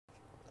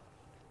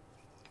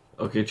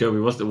Okay, Joby,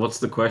 what's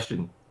the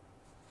question?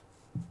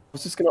 I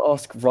was just going to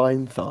ask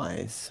Ryan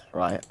Thighs,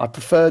 right? I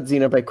preferred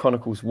Xenoblade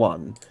Chronicles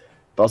 1,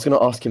 but I was going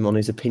to ask him on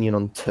his opinion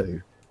on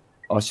 2.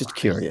 I was just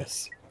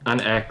curious.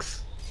 And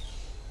X.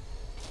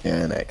 Yeah,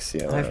 and X,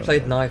 yeah. I've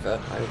played neither.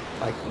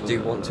 I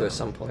do want to at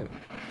some point.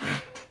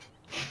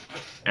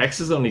 X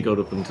is only good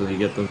up until you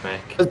get them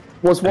back.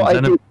 Was what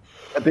I did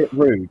a bit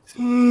rude?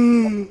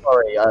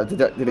 Sorry,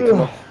 did it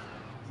come off?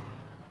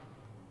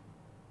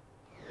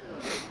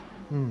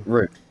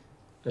 Rude.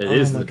 It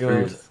is the God.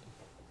 truth.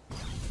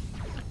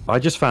 I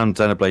just found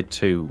Xenoblade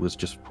 2 was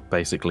just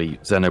basically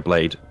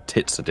Xenoblade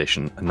Tits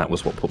Edition, and that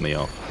was what put me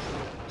off.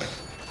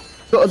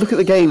 You gotta look at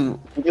the game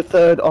with your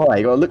third eye.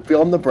 You gotta look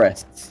beyond the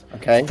breasts,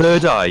 okay?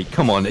 Third eye,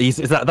 come on,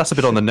 that's a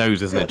bit on the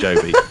nose, isn't it,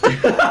 Joby?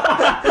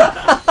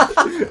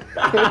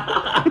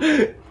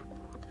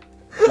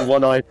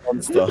 One-eyed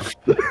monster.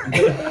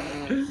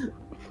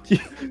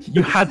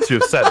 You had to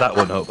have set that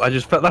one up. I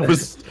just felt that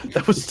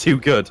was too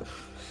good.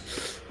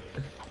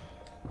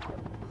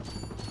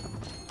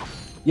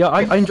 Yeah,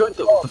 I enjoyed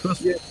the first.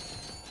 Yeah.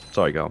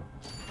 Sorry, go on.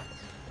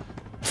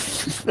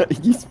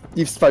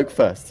 you spoke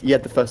first. You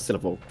had the first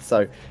syllable,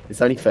 so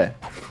it's only fair.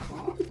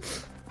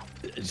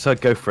 So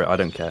go for it. I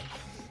don't care.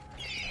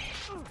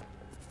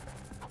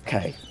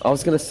 Okay, I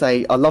was gonna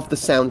say I love the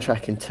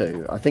soundtrack in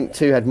 2. I think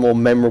 2 had more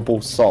memorable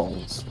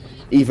songs,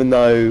 even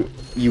though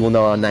You Will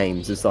Know Our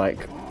Names is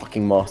like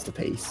fucking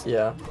masterpiece.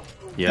 Yeah.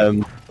 Yeah.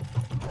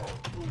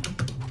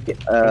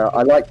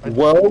 I like the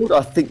world.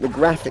 I think the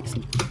graphics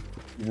are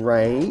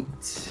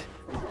great,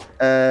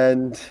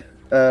 and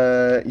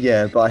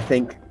yeah, but I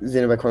think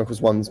Xenoblade Chronicles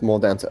 1's more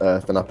down to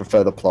earth, and I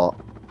prefer the plot.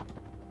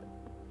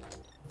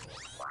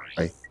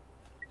 Hey.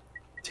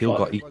 Teal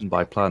got eaten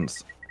by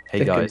plants.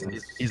 Hey guys,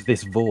 is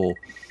this Vor?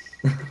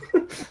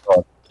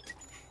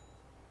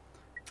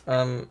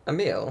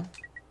 Emil?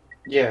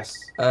 Yes.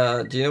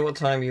 Do you know what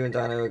time you and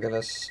Dino are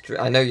gonna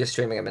stream? I know you're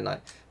streaming at midnight,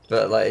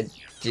 but like,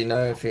 do you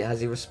know if has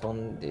he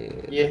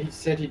responded? Yeah, he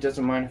said he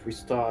doesn't mind if we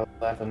start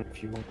at 11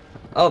 if you want.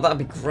 Oh, that'd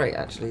be great,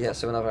 actually. Yeah,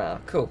 so another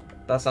hour. Cool.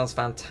 That sounds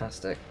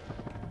fantastic.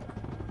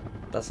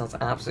 That sounds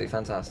absolutely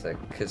fantastic.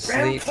 Because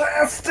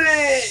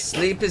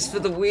sleep is for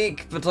the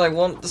weak, but I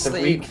want the sleep.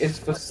 The weak is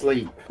for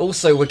sleep.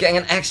 Also, we're getting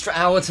an extra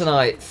hour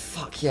tonight.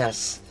 Fuck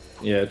yes.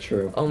 Yeah,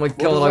 true. Oh my What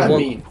god, does that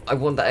mean? I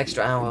want that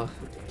extra hour.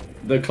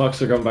 The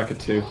clocks are going back at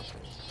 2.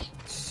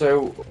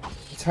 So,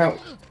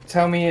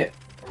 tell me it.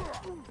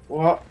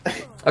 What?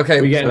 Okay,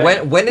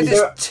 when it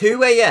is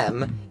 2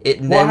 AM, it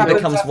then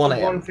becomes 1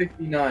 AM.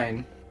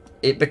 1:59.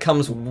 It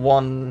becomes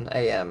 1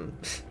 AM.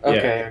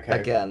 Okay.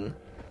 Again.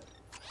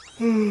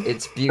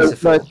 It's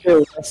beautiful. No,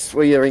 Phil, that's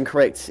where you're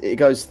incorrect. It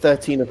goes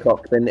 13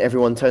 o'clock, then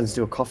everyone turns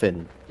into a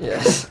coffin.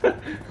 Yes.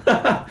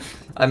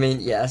 I mean,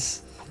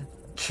 yes.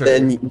 True.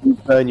 Then you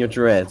burn your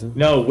dread.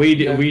 No, we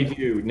do,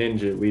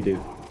 Ninja, we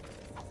do.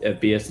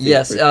 BSD.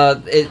 Yes,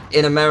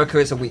 in America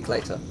it's a week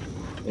later.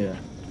 Yeah.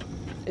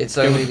 It's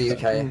only the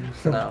UK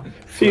for now.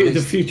 The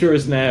future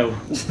is now.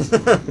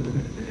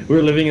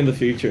 We're living in the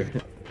future.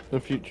 The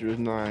future is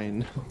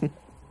 9.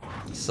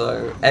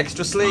 So,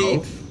 extra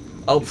sleep.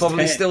 I'll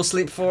probably 10. still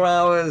sleep 4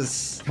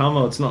 hours. Come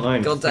it's not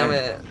 9. God damn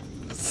it.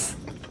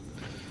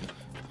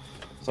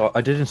 So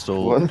I did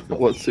install.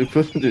 What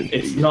super?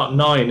 It's not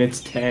 9,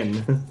 it's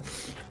 10.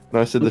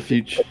 No, I said the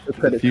future.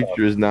 The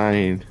future is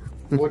 9.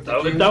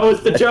 That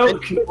was the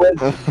joke!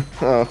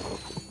 Oh,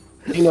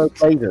 You know,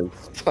 traders.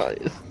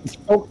 tired.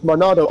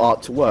 Monado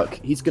art to work.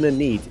 He's gonna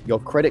need your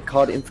credit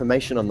card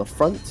information on the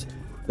front,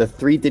 the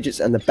 3 digits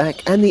and the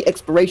back, and the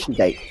expiration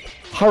date.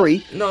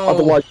 Hurry, No.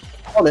 otherwise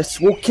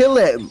Honest will kill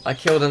him. I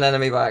killed an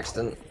enemy by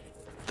accident.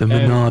 The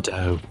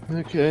Monado.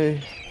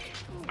 Okay.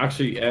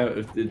 Actually,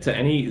 to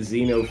any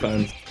Xeno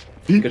fans,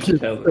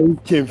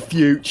 Thinking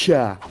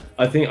future.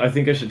 I think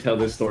I should tell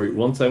this story.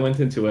 Once I went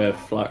into a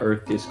flat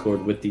Earth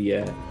Discord with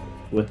the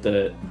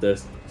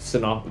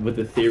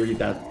theory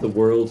that the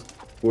world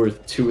were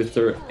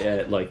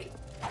 2/3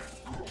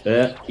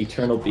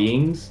 eternal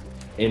beings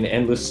in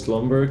endless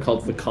slumber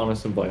called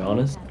Vaconis and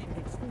Bionis,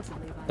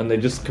 and they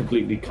just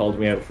completely called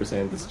me out for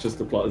saying this is just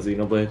the plot of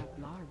Xenoblade.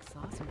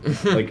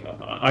 Like,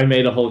 I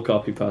made a whole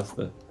copy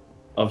pasta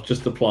of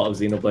just the plot of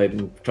Xenoblade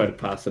and tried to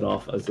pass it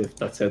off as if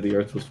that's how the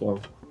Earth was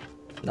formed.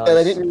 Nice. So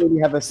they didn't really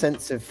have a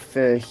sense of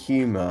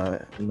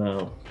humour,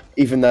 No.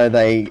 even though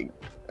they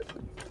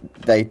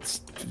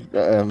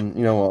you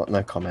know what?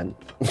 No comment.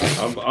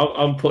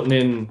 I'm putting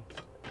in.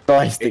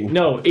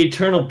 No,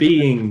 eternal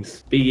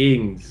beings.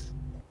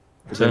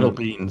 Eternal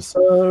beans.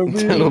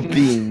 Eternal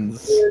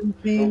beans.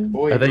 Oh,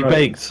 boy. Are they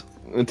baked?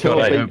 Eternal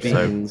God, I hope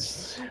so.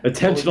 beans.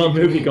 Attention all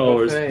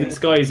moviegoers. Okay. This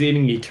guy is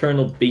eating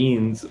eternal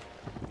beans.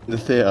 the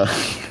theatre.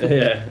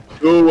 Yeah.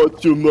 Do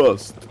what you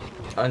must.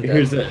 I'm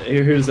dead.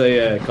 Here's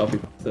a copy.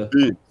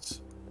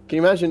 Beans. Can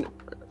you imagine?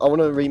 I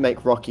want to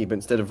remake Rocky, but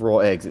instead of raw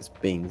eggs, it's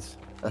beans.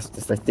 That's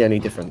the only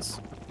difference.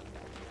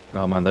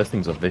 Oh man, those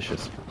things are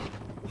vicious.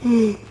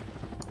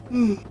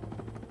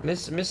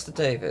 Mr.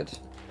 David,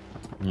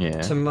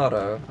 Yeah.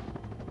 tomorrow,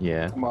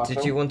 Yeah. Tomato.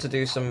 did you want to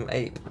do some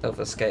Ape of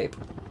Escape?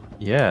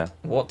 Yeah.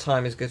 What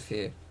time is good for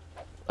you?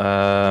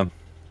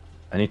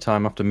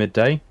 Anytime after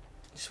midday.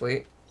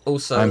 Sweet.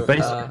 Also, I'm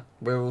basically-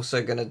 we're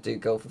also gonna do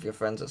golf with your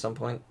friends at some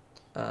point.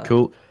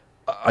 Cool.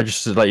 I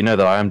just to let you know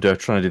that I am trying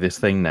to do this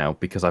thing now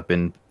because I've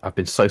been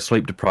so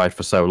sleep deprived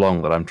for so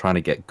long that I'm trying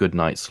to get good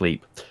night's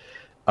sleep.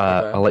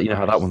 Okay. I'll let you know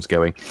how that one's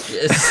going.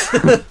 Yes.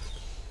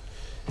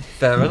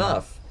 Fair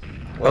enough.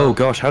 Well, Oh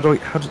gosh, how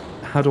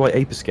do I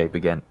ape escape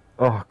again?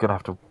 Oh, gonna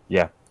have to.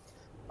 Yeah,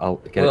 I'll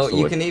get it well, sorted.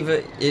 you can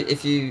either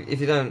if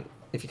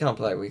you can't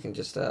play, we can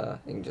just watch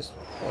and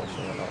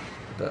whatnot.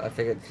 But I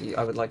figured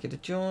I would like you to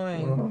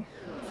join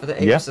for the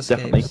apes Yeah, escapes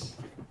definitely.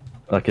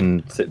 I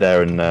can sit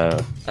there and.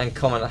 and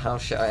comment on how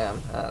shit I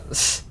am.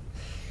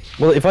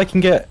 Well, if I can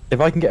get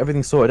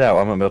everything sorted out,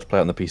 I might be able to play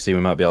it on the PC.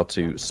 We might be able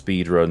to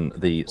speedrun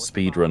the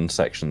speedrun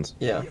sections.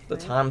 Yeah, the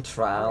time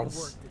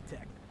trials.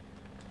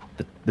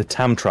 The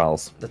TAM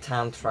trials. The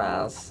time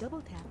trials.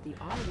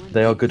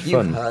 They are good You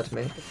fun. heard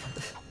me.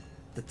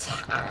 The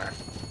time.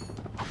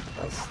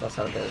 That's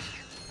how it goes.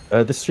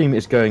 This stream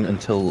is going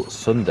until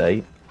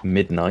Sunday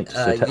midnight,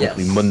 so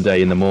technically yes.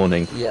 Monday in the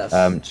morning. Yes.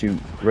 To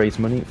raise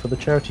money for the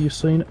charity you've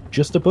seen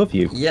just above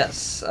you.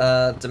 Yes,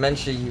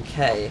 Dementia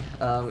UK.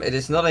 It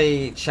is not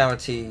a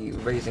charity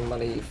raising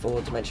money for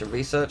dementia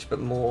research, but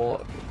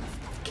more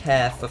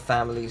care for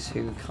families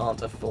who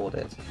can't afford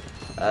it.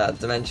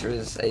 Dementia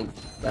is a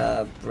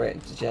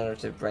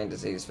degenerative brain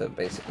disease that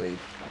basically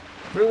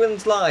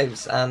ruins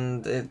lives,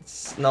 and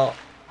it's not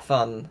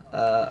fun.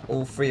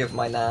 All 3 of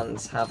my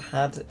nans have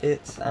had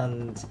it,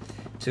 and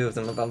 2 of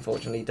them have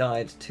unfortunately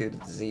died to the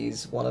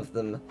disease. One of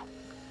them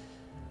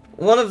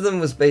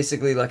was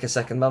basically like a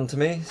second mum to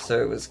me,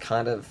 so it was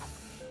kind of...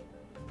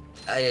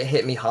 It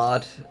hit me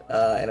hard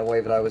in a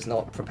way that I was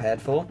not prepared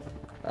for.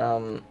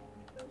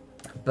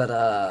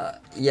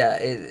 Yeah,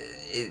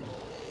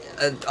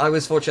 I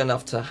was fortunate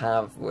enough to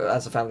have,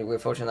 as a family, we were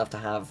fortunate enough to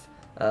have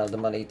the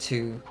money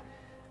to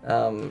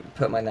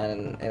put my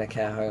nan in a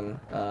care home,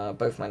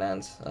 both my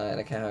nans in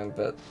a care home,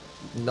 but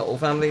not all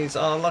families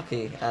are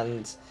lucky,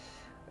 and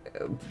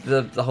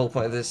the whole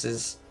point of this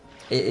is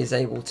it is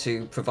able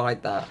to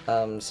provide that,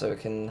 so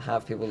it can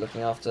have people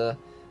looking after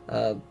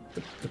the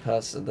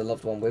person, the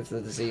loved one with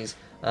the disease,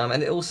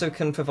 and it also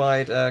can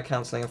provide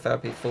counselling and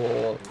therapy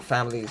for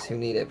families who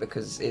need it,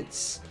 because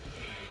it's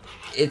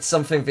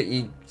something that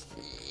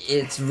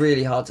it's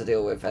really hard to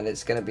deal with, and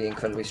it's going to be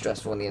incredibly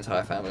stressful on the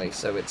entire family.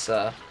 So it's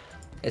an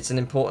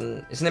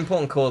important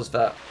cause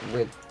that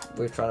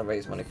we're trying to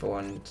raise money for,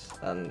 and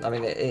I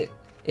mean it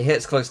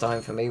hits close to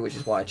home for me, which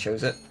is why I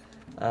chose it,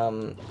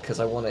 because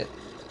I want it,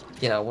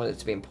 I want it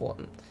to be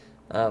important.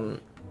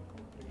 But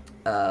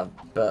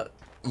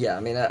yeah,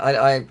 I mean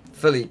I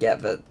fully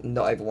get that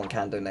not everyone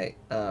can donate,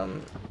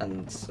 and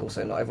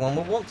also not everyone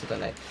will want to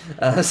donate.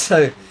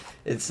 So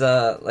it's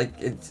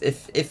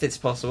if it's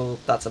possible,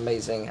 that's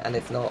amazing, and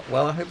if not,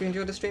 well, I hope you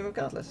enjoyed the stream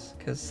regardless,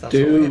 because that's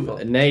what we're here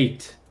for.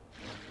 Nate.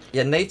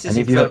 Yeah, Nate is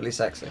incredibly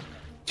sexy.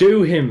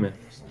 Do him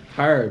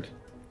hard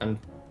and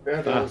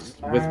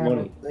fast with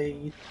money.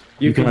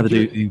 You can either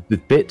do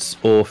with bits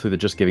or through the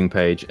Just Giving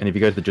page, and if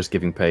you go to the Just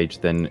Giving page,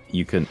 then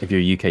you can, if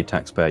you're a UK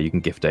taxpayer, you can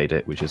gift aid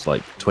it, which is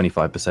like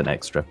 25%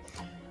 extra.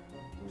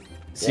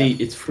 See,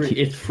 it's free.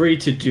 It's free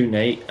to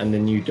donate, and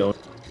then you don't.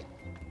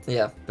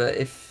 Yeah, but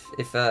if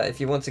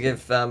you want to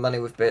give money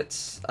with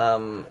bits,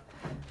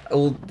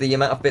 all the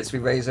amount of bits we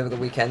raise over the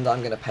weekend, I'm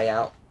going to pay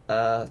out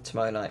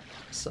tomorrow night.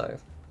 So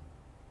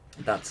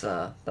that's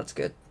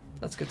good.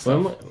 That's good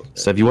stuff.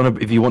 So if you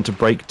want to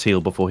break Teal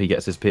before he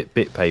gets his bit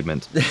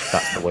payment,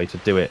 that's the way to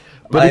do it.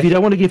 But if you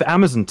don't want to give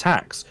Amazon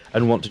tax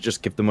and want to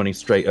just give the money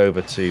straight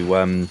over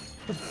to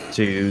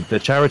the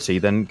charity,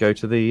 then go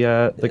to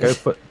the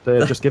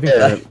Just Giving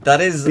page. That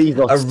is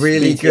a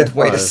really good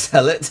way to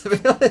sell it, to be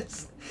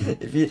honest.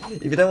 If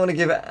you don't want to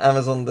give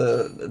Amazon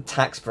the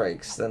tax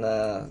breaks, then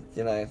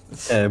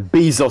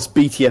Bezos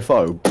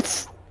BTFO.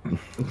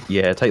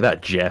 Yeah, take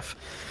that, Jeff.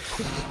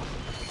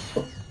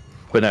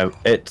 But no,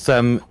 it's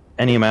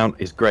any amount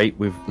is great.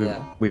 We've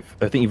I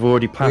think you've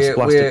already blasted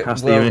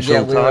past the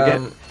initial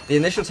target. The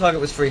initial target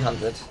was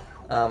 300,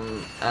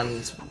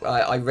 and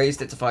I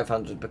raised it to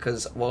 500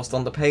 because whilst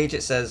on the page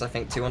it says I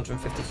think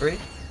 253.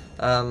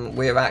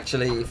 We're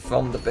actually,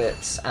 from the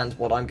bits and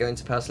what I'm going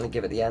to personally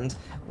give at the end,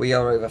 we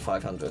are over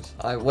 500.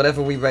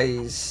 Whatever we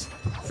raise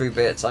through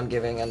bits, I'm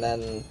giving, and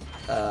then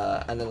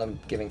I'm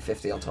giving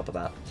 50 on top of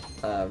that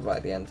right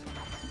at the end.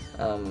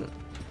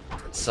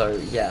 So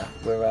yeah,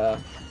 we're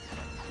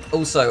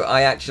also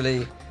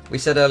we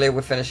said earlier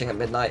we're finishing at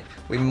midnight.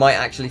 We might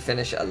actually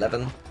finish at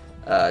 11,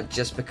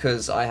 just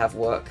because I have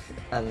work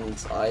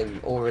and I'm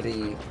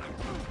already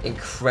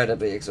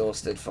incredibly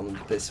exhausted from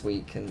this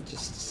week and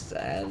just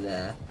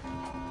And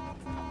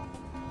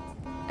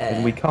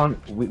we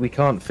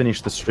can't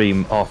finish the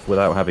stream off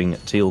without having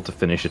Teal to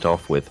finish it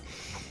off with.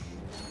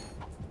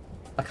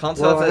 I can't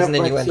tell if there's an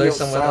innuendo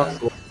somewhere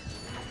there.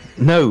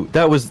 No,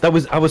 that was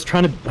I was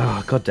trying to.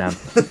 Oh, goddamn.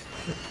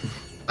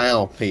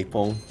 Wow,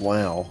 people!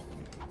 Wow.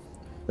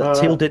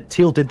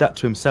 Teal did that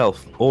to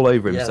himself, all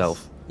over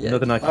himself. Yeah.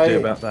 Nothing I could do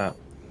about that.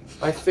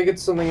 I figured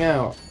something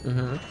out.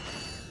 Mm-hmm.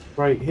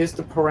 Right, here's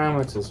the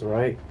parameters,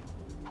 right?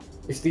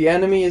 If the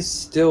enemy is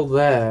still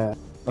there,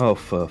 Oh,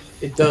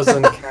 fuff. it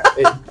doesn't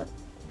it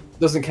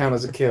doesn't count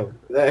as a kill.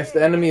 If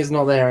the enemy is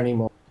not there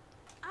anymore,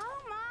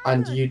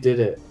 and you did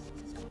it,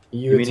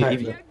 you I mean,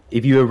 attacked them.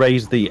 if you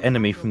erase the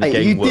enemy from the Hey,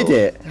 game you world,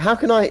 did it. How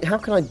can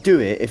I do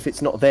it if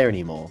it's not there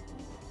anymore?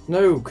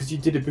 No, because you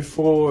did it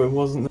before. It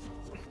wasn't. What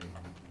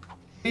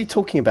are you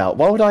talking about?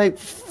 Why would I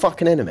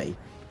fuck an enemy?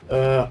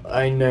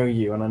 I know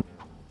you, and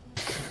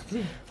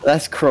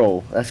That's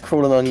cruel. That's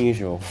cruel and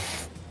unusual.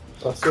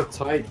 that's your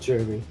type,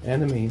 Joby.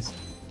 Enemies.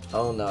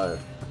 Oh no.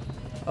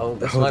 Oh,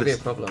 this Oh, might be a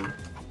this- problem.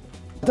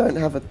 I don't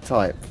have a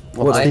type.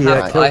 What's I the,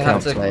 have, kill I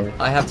have count, to, mate?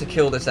 I have to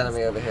kill this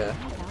enemy over here.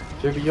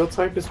 Joby, your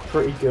type is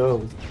pretty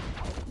girl.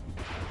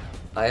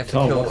 I have to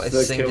Tom, kill what's a the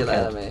kill singular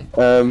count?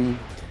 enemy.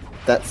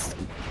 That's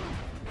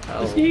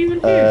Oh. Is he even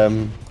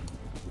here?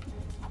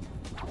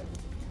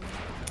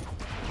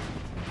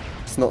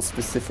 it's not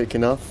specific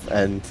enough,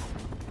 and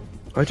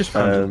I just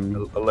found a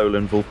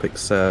Alolan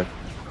Vulpix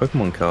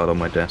Pokemon card on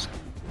my desk.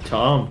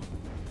 Tom,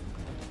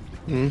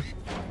 Hmm?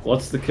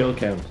 what's the kill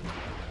count?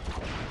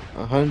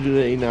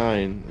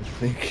 189, I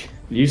think.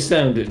 You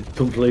sounded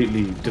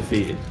completely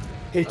defeated.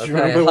 Hey, do you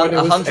Okay, remember when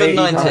it was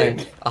 190.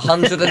 89?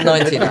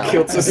 190 You now.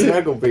 killed the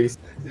Snuggle Beast.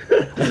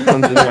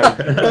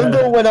 190.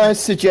 remember when I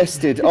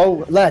suggested,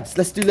 oh lads,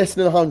 let's do less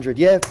than 100?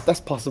 Yeah,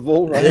 that's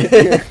possible,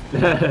 right?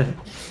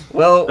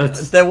 Well,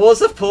 That's- there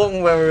was a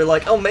point where we were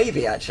like, oh,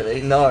 maybe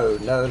actually. No.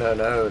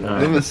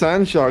 Then the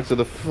sand sharks are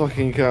the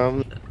fucking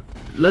come.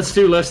 Let's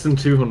do less than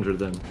 200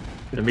 then.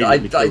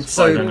 Immediately kills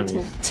So 5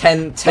 enemies.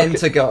 10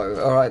 to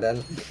go. All right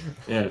then.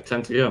 Yeah,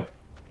 10 to go.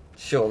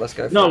 Sure, let's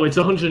go. For No, it. it's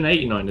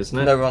 189, isn't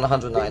it? No, we're on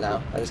 109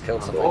 now. I just killed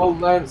I've something. all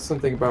learned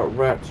something about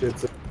Ratchet.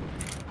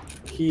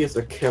 He is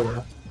a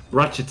killer.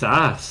 Ratchet's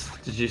ass,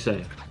 did you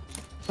say?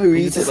 Oh,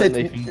 he He's just like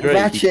said Nathan Drake, he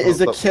Ratchet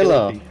is a can't stop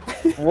killer.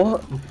 killing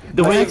What?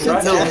 The way it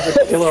Ratchet cut is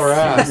a killer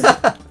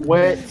ass.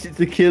 Ratchet's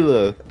the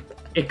killer.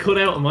 it cut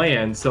out on my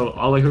end, so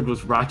all I heard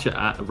was Ratchet's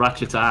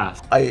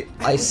ass.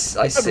 I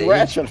see.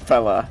 Ratchet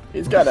fella.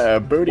 He's got a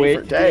booty Wait,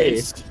 for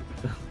days.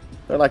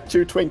 They're like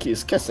two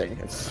Twinkies kissing.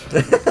 It's...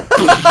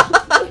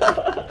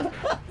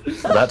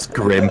 That's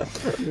grim.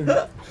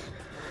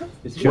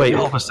 Is Wait, Joby-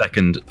 hold a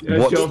second.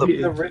 What's Joby,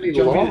 the... They're really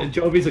long.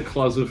 Joby's a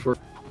closet for.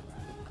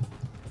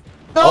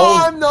 No,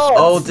 Oh, I'm not!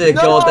 Oh dear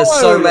No! God, there's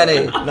so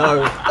many.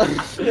 No.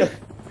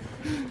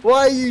 Why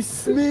are you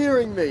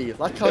smearing me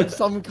like I'm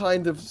some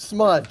kind of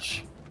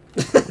smudge?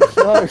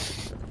 No.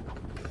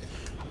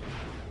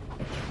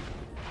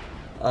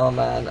 Oh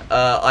man.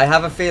 I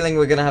have a feeling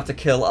we're gonna have to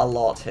kill a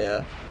lot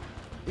here.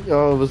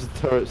 Oh, there's a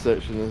turret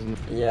section, isn't it?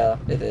 Yeah,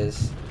 it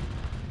is.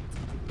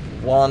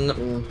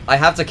 One. I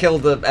have to kill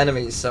the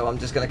enemies, so I'm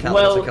just gonna count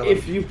them as Well, I kill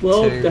if them. you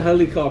blow Two. up the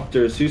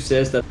helicopters, who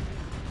says that?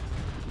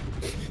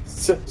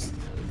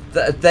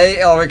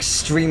 They are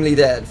extremely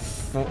dead.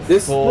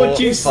 This- Four, But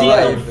you see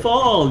them five,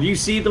 fall. You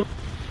see them.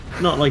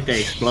 Not like they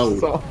explode.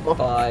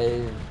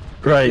 five,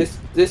 Right.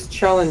 This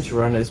challenge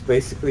run is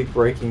basically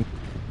breaking.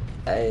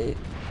 8,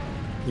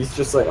 He's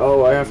just like,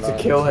 oh, I have to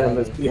kill him. 10.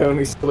 That's the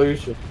only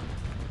solution.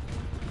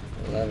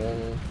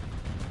 11.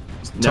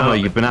 Tomo,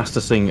 you've been asked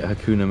to sing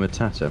Hakuna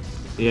Matata.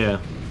 Yeah.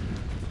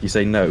 You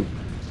say no.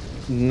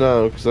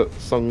 No, because that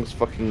song's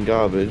fucking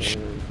garbage.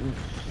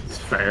 It's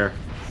fair.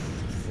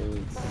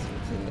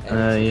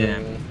 17, Yeah.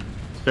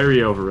 It's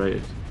very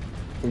overrated.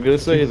 I'm gonna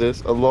say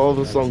this, a lot of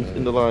the songs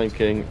in The Lion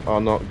King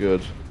are not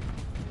good.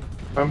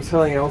 I'm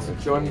telling Elton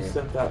John, you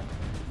said that.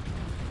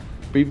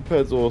 Be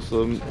Prepared's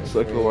awesome,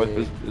 Circle of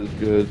Life is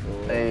good.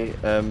 Hey,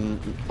 A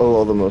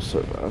lot of them are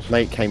so bad.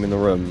 mate came in the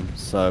room,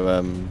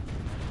 so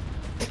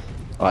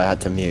I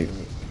had to mute.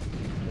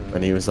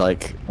 And he was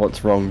like,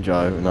 "What's wrong,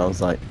 Joe?" And I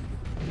was like,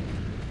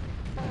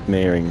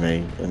 "Smearing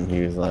me." And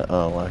he was like,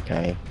 "Oh,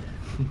 okay."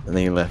 And then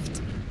he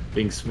left.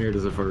 Being smeared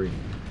as a furry.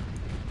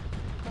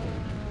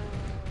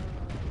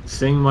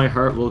 Sing My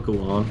Heart Will Go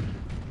On.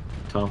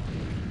 Tom.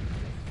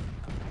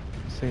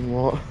 Saying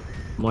what?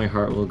 My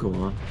Heart Will Go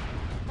On.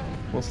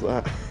 What's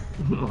that?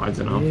 I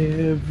don't know.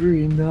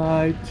 Every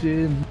night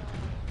in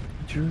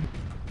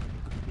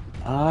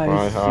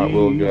my heart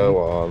will go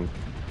on.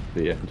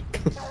 The end.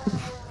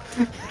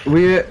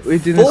 We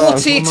did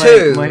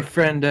 42!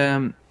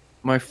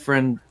 My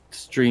friend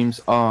streams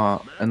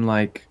art and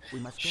like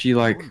she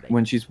like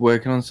when she's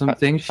working on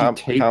something she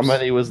tapes. How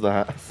many was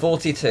that?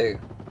 42.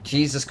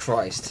 Jesus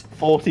Christ.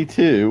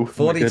 42?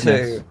 42.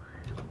 goodness.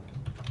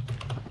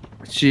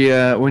 She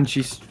when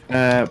she's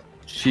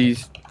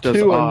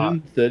does art.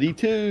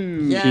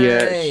 232.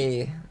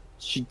 Yay!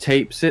 She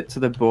tapes it to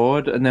the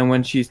board, and then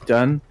when she's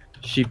done,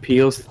 she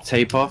peels the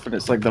tape off, and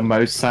it's like the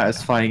most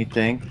satisfying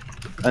thing.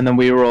 And then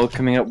we were all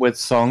coming up with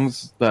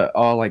songs that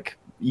are like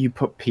you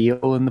put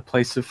peel in the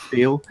place of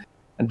feel.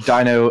 And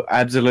Dino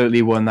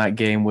absolutely won that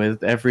game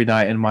with "Every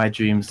Night in My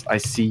Dreams, I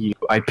See You,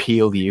 I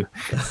Peel You."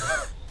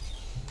 Oh,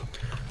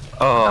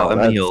 Oh,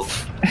 Emil.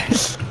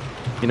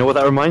 You know what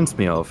that reminds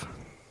me of?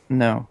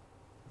 No.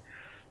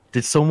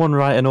 Did someone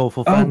write an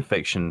awful Oh. fan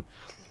fiction?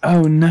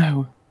 Oh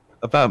no.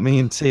 about me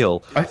and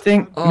Teal. I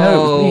think no, it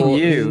was me and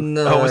you.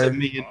 No. Oh, was it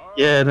me?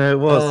 Yeah, no, it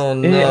was. Oh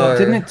no.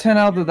 Didn't it turn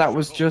out that that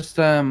was just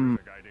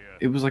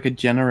it was like a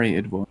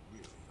generated one.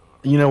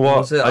 You know what?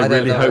 Was it? I I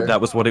don't really hope know.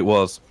 that was what it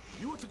was.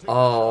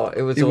 Oh,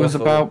 it was. It was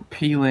awful. about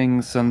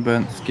peeling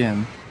sunburnt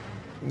skin.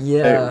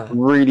 Yeah.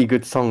 Really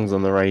good songs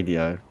on the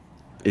radio.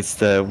 It's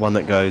the one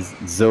that goes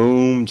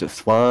zoom,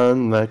 just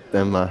one, like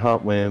then my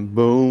heart went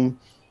boom.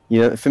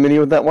 You know, familiar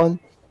with that one?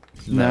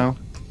 No.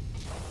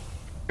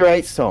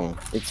 Great song.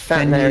 It's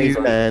Fat Can Mary's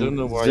you- I band. don't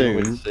know why you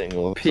would Zoom. sing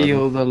all the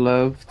Peel the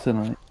love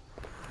tonight.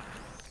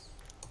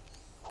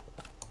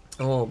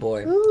 Oh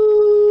boy.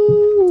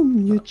 Ooh,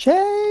 you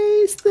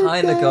chase the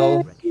Hi,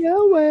 Nicole. day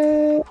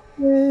away.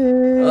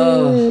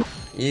 Oh,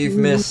 you've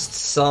missed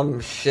some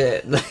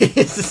shit.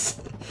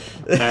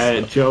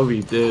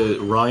 Joey, the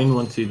Ryan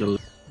wants you to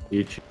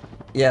YouTube.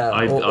 Yeah.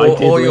 I Or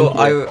did your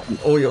link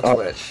or your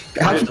Twitch.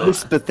 How to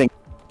whisper thing?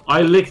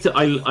 I linked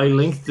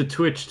the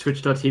Twitch,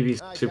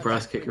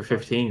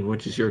 twitch.tv/superasskicker15,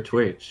 which is your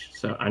Twitch.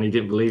 So, and he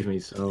didn't believe me,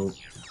 so.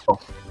 Don't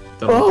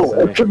know Oh, what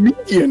a to say.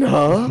 comedian,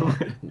 huh?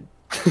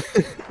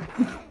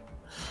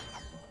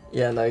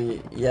 Yeah, no,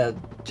 yeah,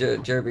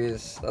 Joby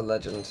is a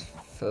legend,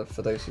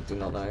 for those who do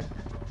not know.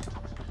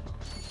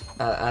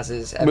 As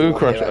is everyone Moon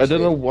Crush, here, I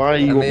don't know actually. why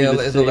you want me Emil to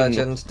is sing. a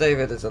legend,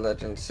 David is a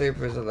legend,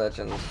 Super is a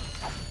legend,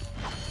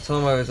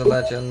 Tomo is a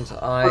legend,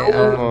 I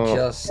Oh. am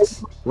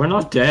just We're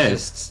not dead.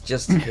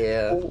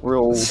 here.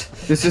 Real.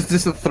 This is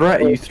just a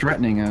threat. Are you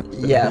threatening us?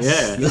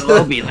 Yes.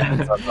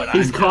 Yeah.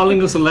 He's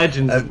calling us a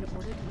legend.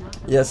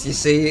 Yes, you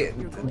see,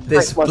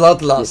 this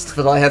bloodlust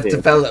that I have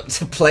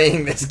developed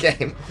playing this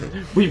game.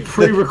 We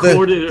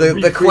pre-recorded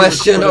it. The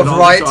question of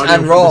right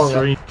and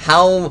wrong,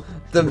 how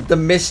the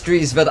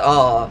mysteries that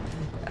are,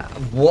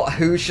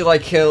 who should I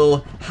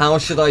kill, how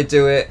should I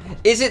do it,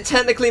 is it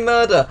technically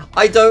murder?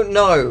 I don't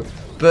know,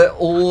 but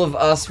all of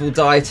us will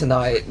die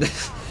tonight.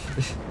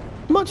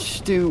 How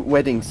much do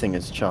wedding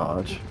singers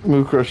charge?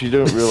 Moon Crush, you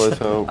don't realise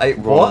how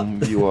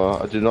wrong you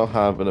are. I do not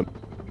have an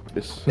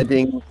abyss.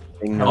 Wedding.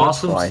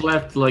 Awesome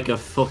slept like a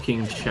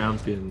fucking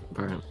champion,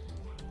 apparently.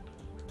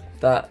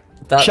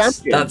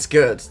 Champion. That's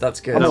good. That's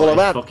good. I'm No, all a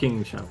about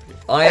fucking champion.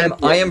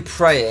 I am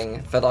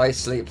praying that I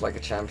sleep like a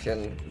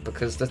champion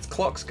because the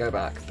clocks go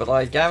back, but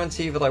I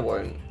guarantee that I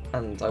won't,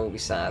 and I will be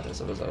sad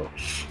as a result.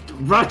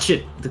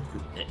 Ratchet!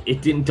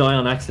 It didn't die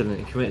on accident,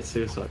 it committed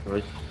suicide,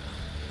 right?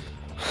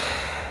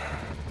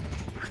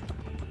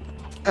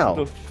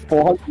 Ow.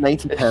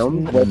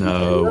 £480.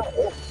 No.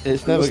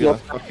 It's never gonna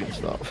fucking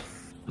stop.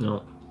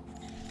 No.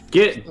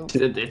 Get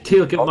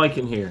Teal, get Mike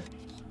in here.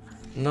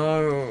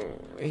 No,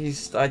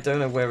 I don't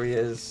know where he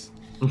is.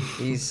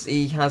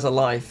 He has a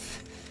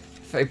life,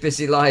 very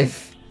busy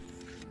life.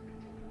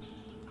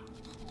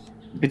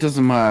 It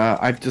doesn't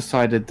matter. I've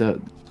decided that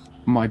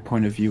my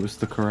point of view is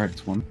the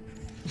correct one.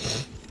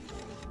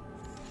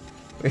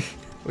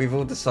 We've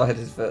all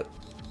decided that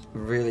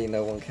really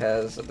no one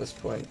cares at this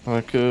point.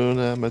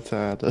 Hakuna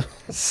Matata.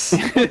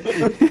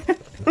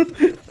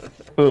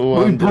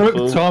 We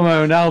broke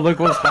Tomo. Now look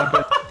what's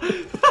happened.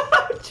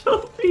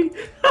 Joey!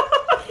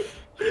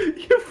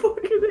 You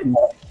fucking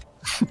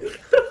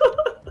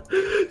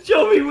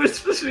Joey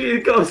whispers me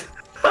and goes,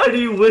 how do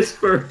you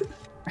whisper?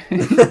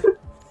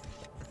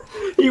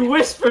 He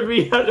whispered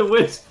me how to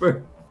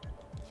whisper.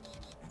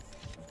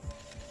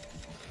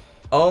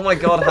 Oh my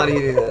god, how do you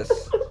do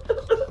this?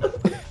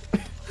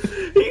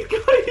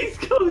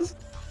 He goes,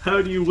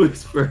 how do you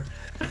whisper?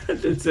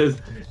 And it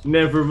says,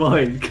 never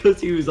mind,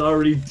 because he was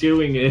already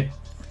doing it.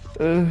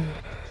 Wait,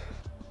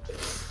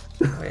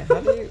 how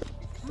do you...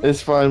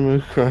 It's fine,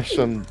 Moon Crush.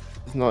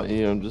 It's not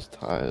you. I'm just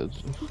tired.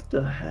 What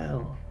the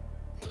hell?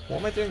 What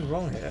am I doing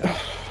wrong here?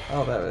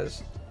 Oh, there it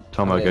is.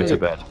 Tomo, go to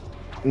bed.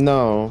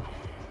 No.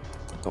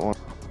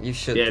 You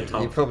should. Yeah,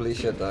 Tom. You probably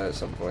should though at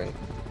some point.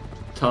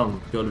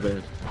 Tom, go to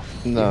bed.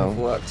 You've No.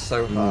 worked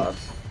so hard.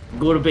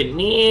 Go to bed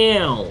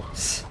now!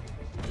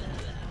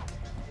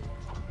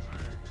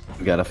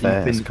 We got a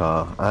fast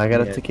car. I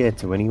got a ticket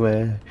to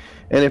anywhere.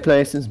 Any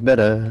place is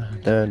better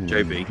than.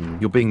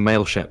 JB, you're being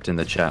mail shepped in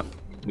the chat.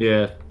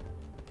 Yeah.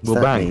 We'll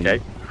that bang, mean?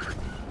 okay?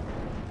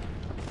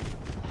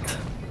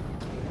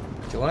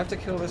 Do I have to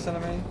kill this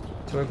enemy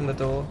to open the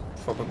door?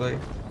 Probably.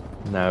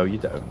 No, you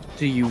don't.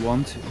 Do you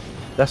want to?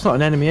 That's not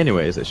an enemy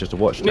anyway, is it? It's just a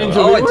watchtower. Ninja,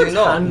 Oh, we I do weren't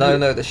not. hand-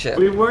 No, the ship.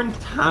 We weren't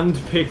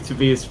handpicked to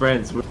be his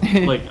friends. We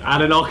were like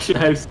at an auction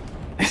house.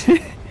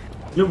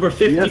 Number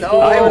 54. Yes,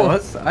 I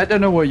was. I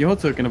don't know what you're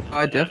talking about.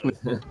 I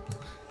definitely.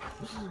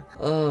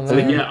 Oh So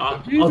man.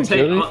 yeah, you even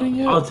kill anything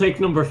yet? I'll take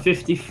number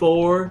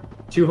 54,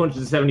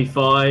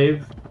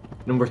 275,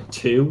 number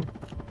 2.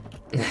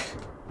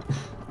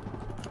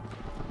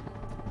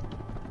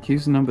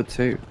 Who's number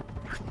 2?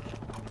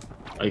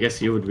 I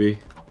guess you would be.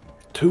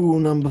 2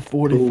 number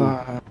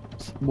 45.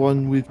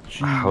 1 with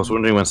G. I was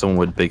wondering when someone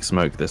would big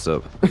smoke this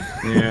up.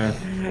 Yeah.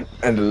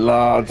 And a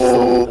large.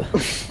 Oh.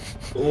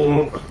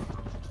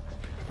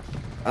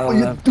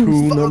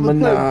 Two number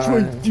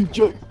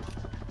 9.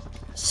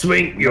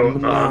 Swing your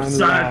Number arm 9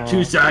 side allowed.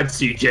 to side,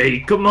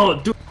 CJ. Come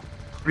on, do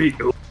it.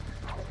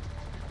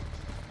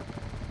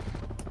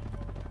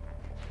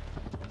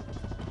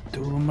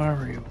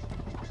 Mario.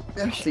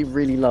 I actually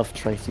really love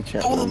Tracy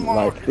Chapman.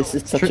 Like, this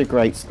is such a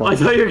great song. I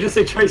thought you were going to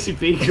say Tracy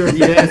Beaker.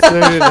 Yeah, so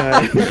did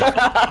I.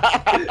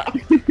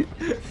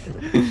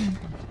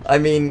 I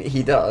mean,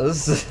 he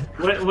does.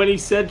 When he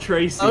said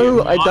Tracy,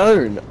 Oh, I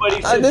don't. When he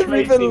I said never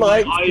Tracy, even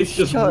liked my this eyes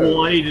just show.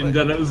 widened,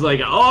 and it was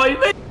like, oh, he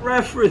made a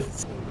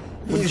reference.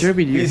 Well,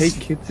 Joby, do you hate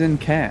kids in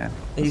care?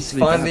 He's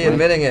finally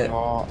admitting it.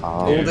 All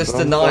this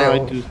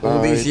denial,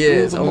 all these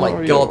years. Oh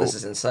my god, this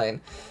is insane.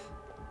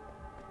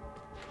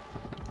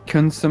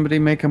 Can somebody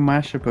make a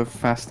mashup of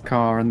Fast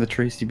Car and the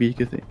Tracy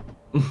Beaker thing?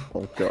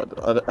 Oh god.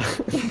 I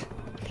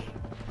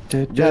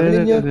don't... Driving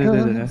in your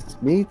cars,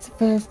 meets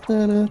fast,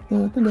 da, da,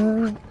 da, da,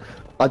 da.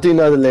 I do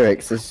know the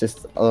lyrics, it's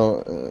just, I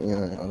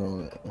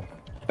don't...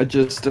 I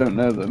just don't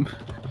know them.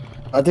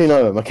 I do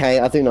know them, okay?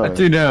 I do know I them.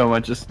 do know them, I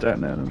just don't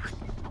know them.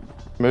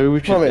 Maybe we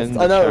should Promise, end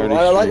I know the them.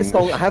 I like the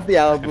stream song, I have the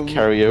album.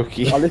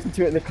 karaoke. I listen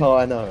to it in the car,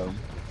 I know them.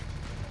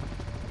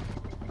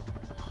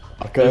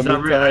 I Is can't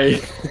that be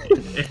right?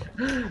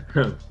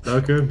 tight. How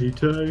come he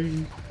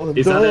tight? Oh,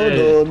 Is that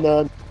a-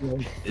 no.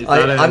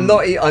 I'm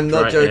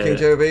not Right, joking, yeah.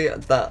 Joby.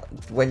 That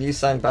when you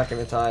sang Back in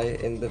the Tie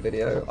in the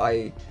video,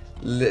 I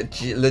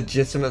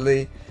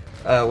legitimately,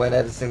 when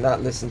editing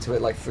that, listened to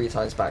it like 3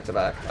 times back to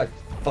back. I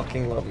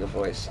fucking love your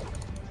voice.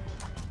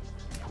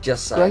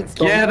 Just saying. Great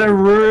song. Get a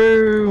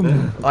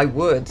room! I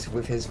would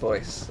with his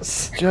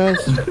voice.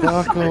 Just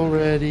fuck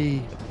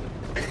already.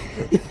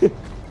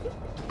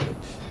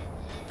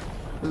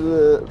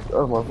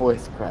 Oh, my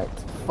voice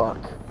cracked. Fuck.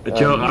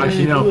 Joe,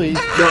 actually, no.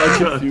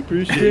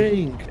 Super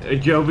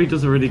strength. Joby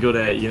does a really good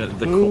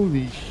the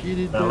Holy shit,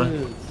 it Fella.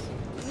 does.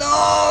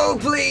 No,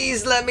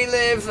 please let me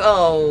live.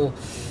 Oh,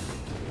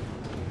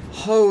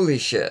 holy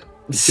shit.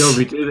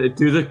 Joby,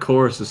 do the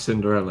chorus of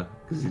Cinderella,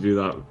 because you do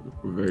that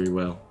very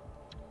well.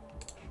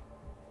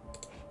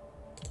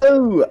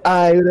 Oh,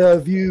 I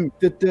love you.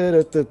 Da,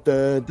 da, da,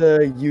 da, da,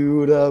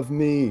 you love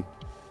me.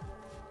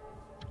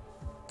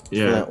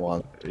 Yeah, That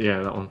one.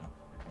 yeah, that one.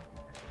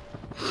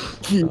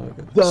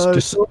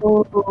 Just-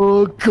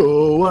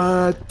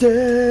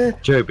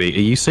 Joby, are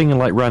you singing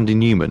like Randy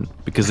Newman?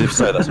 Because if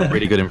so, that's a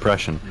really good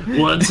impression.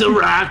 Once a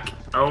rock,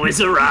 always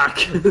a rock.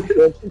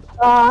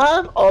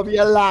 Time of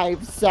your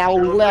life, so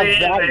live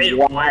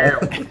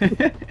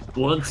that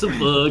Once a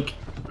bug,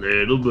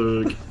 little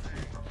bug.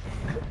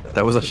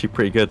 That was actually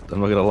pretty good,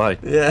 I'm not gonna lie.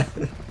 Yeah.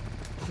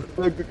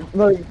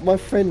 No, my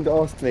friend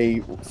asked me,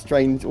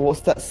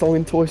 what's that song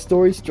in Toy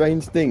Story?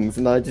 Strange Things,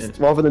 and I just,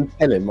 rather than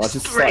tell him, I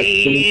just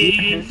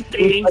Strange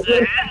things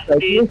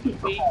happen. Ain't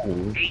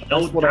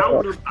no That's what I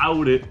doubt thought.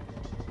 about it.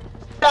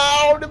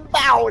 Down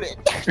about it.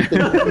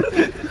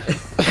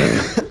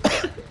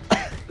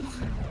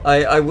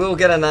 I will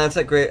get an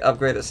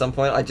upgrade at some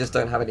point. I just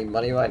don't have any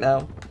money right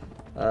now.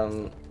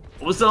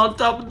 Was on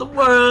top of the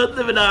world,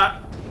 living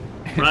out,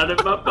 right in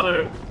my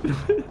boat.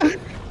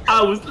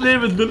 I was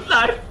living the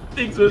life.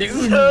 Things were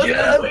so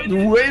good.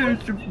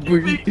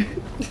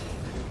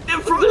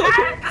 And from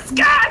the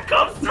sky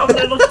comes some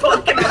little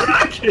fucking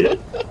rocket.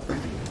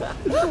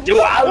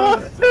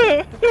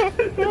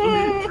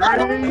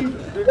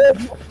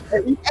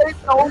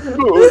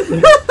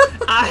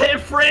 I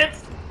had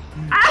friends.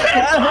 I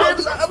had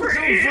some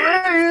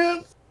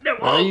friends. They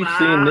Why are you were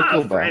singing my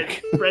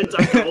Nickelback? Friends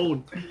are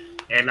cold,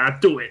 and I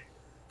do it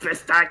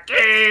best I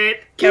can.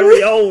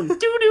 Carry on. Do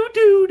do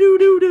do do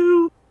do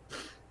do.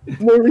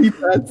 Very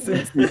bad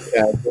since we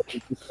had.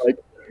 It's just like,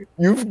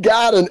 you've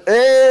got an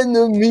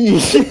enemy.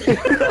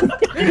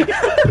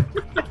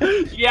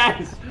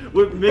 Yes,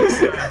 with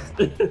mixers.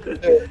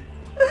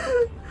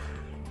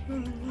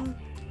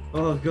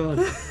 Oh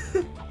god.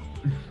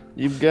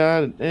 You've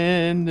got an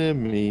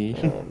enemy.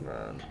 Oh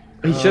man.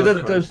 He should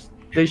have just.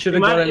 They should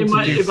have got him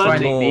to do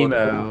Finding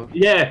Nemo.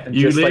 Yeah, And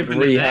you just, live like, in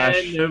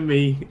rehash. an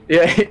enemy.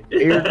 Yeah,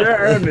 you're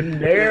down and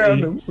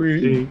down.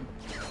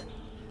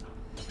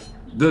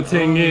 The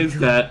thing is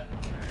that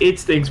it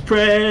stings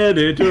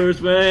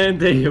predators when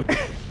they.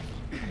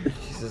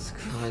 Jesus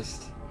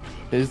Christ.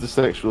 Here's the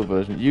sexual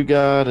version. You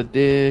got a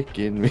dick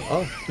in me.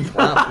 Oh,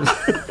 wow.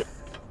 I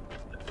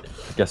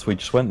guess we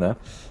just went there.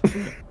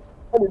 And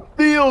it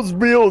feels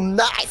real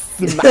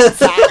nice in my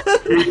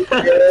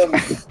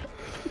side.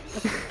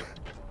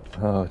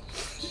 Oh,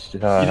 You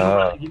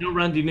know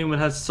Randy Newman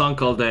has a song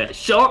called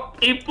Short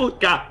People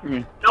Got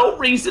No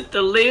Reason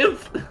to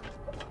Live.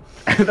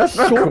 That's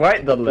not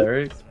quite the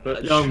lyrics,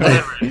 but No,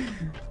 whatever.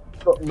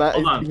 Matt,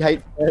 Hold on. he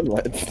hates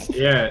words.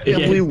 Yeah,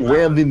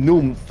 Everywhere the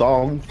new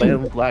song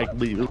sounds like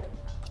this.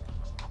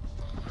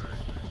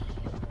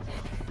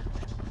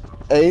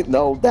 Ain't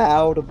no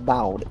doubt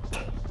about it.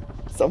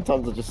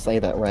 Sometimes I just say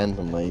that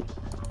randomly.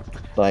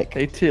 Like,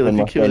 Hey Teal, when have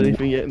you my killed friend-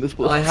 anything yet in this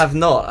world? I have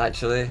not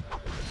actually.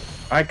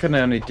 I can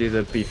only do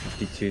the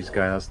B-52s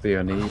guy. That's the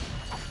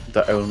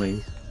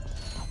only.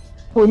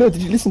 Oh no,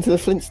 did you listen to the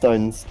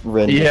Flintstones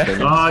rendition?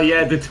 Yeah. Oh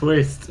yeah, the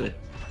twist.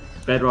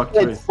 Bedrock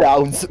twist.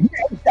 Flintstones.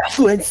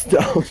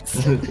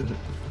 Flintstones.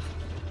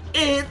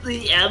 It's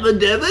the Ever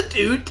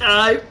 2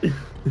 time.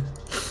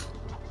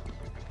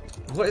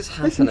 What is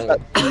Listen to happening?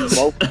 that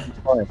multiple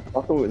times. I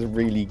thought it was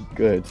really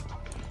good.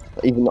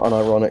 even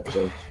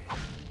unironically.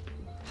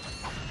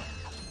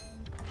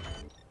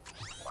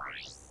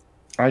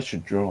 I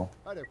should draw.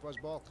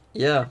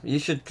 Yeah, you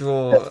should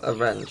draw a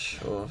wrench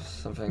or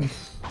something.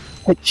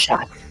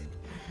 Headshot.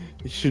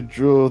 You should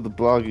draw the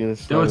blog in a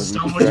There was so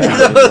much. Hey,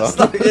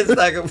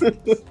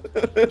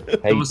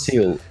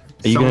 Teal,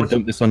 are you going to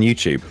dump this on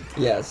YouTube?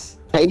 Yes.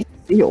 Hey,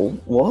 Teal,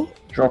 what?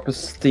 Drop a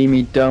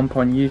steamy dump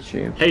on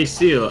YouTube. Hey,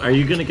 Seal, are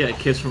you gonna get a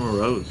kiss from a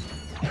rose?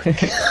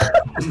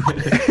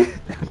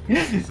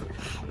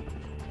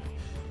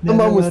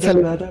 Someone was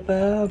telling me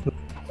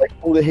like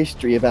all the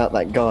history about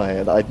that guy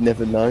that I'd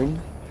never known.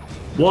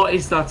 What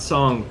is that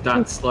song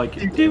that's like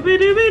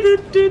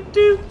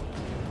do-be-do-be-do-do-do?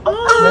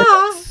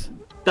 Ah!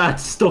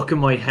 That's stuck in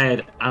my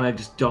head and I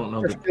just don't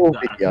know The film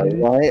video,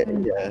 right?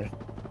 Yeah.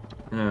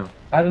 Yeah.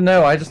 I don't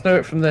know. I just know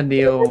it from the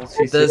Neil.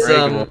 There's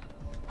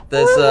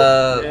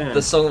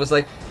the song was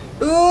like,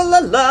 ooh la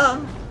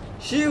la,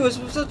 she was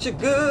such a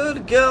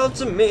good girl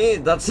to me.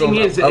 That song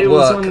Thing is, at it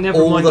was work on all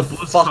Nevermind the the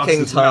Buzzcocks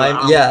fucking as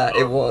well. time. Yeah,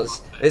 it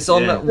was. It's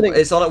on. Yeah.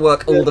 It's on at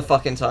work all the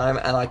fucking time,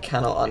 and I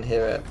cannot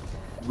unhear it.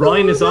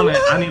 Ryan is on it,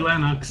 Annie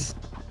Lennox.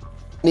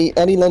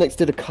 Annie Lennox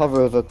did a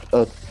cover of a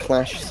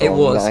Clash song. It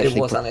was. that It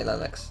actually was Annie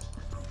Lennox.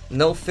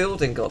 Noel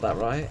Fielding got that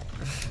right.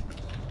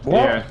 What?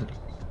 Yeah.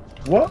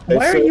 What?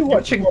 Why are you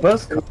watching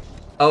Buzzcocks?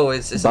 Oh,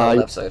 it's an old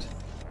episode.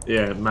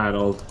 Yeah, mad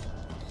old.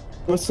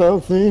 Was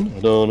something I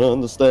don't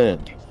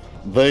understand.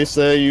 They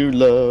say you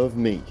love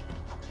me,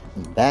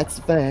 and that's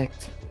a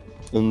fact.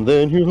 And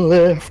then you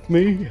left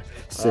me,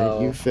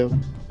 said you felt.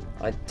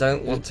 I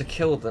don't want to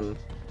kill them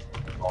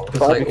because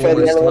But I I'm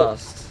fairly almost animal-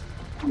 must.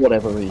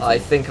 Whatever reason. I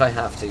think I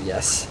have to.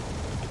 Yes.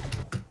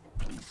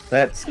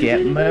 Let's get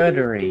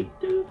murdery.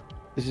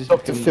 This is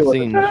Dr. fucking Phil.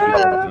 scene.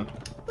 Annie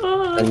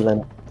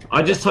Lennox.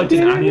 I just typed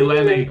in Annie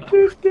Lennox.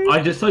 I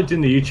just typed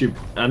in the YouTube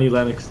Annie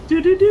Lennox.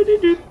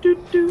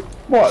 Do-do-do-do-do-do-do.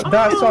 What?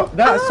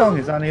 That song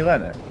is Annie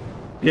Lennox.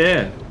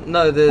 Yeah.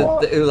 No, the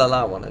ooh la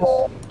la one is.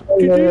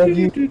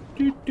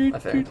 Do-do-do-do-do-do. I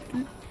think.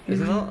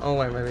 Is it not? Oh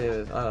wait, maybe it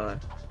is. I don't know.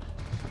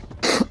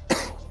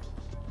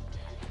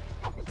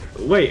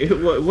 Wait,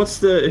 what's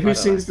the? Who don't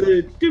sings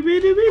the?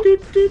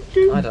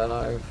 Do-be-do-be-do-do-do? I don't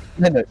know.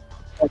 Lennox.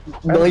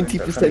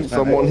 90%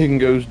 Someone who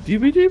goes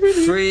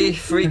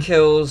Three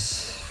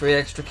kills, 3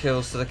 extra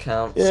kills to the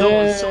count.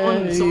 Yeah.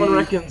 Someone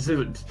reckons the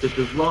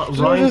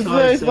Ryan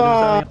side said it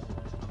was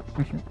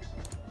Annie.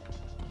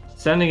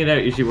 Sending it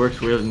out usually works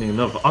weirdly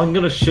enough. I'm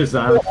gonna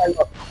Shazam.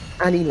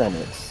 Annie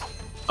Lennox.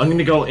 I'm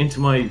gonna go onto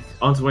my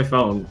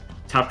phone,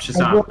 tap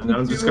Shazam, and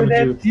I'm just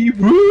gonna do.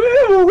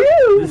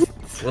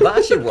 Will that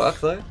actually work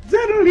though?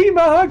 Suddenly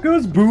my heart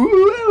goes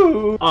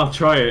boo. I'll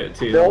try it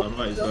too. I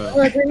might as well.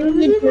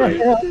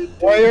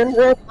 Playing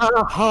with my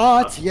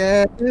heart,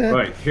 yeah.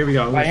 Right, here we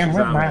go. I'm Playing with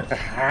gonna my Shazam.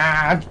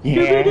 heart,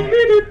 yeah.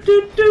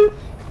 Do-do-do-do-do-do.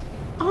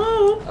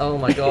 Oh. Oh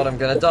my god, I'm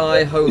gonna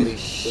die. Holy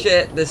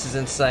shit, this is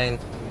insane.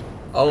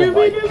 Oh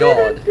my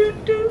god.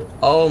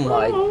 Oh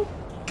my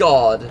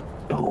god.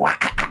 Oh,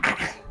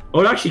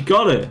 it actually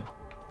got it.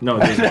 No,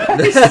 it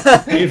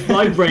didn't. It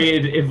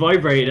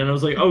vibrated, and I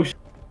was like, oh sh.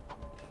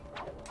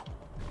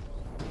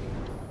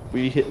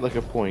 We hit like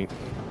a point.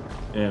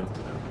 Yeah.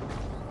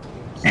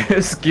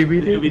 Scooby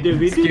Doo.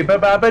 Scooby-Dooby-Doo.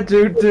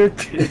 Skibba-babba-doo-doo.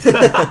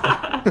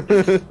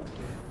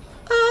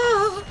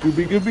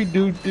 Gooby gooby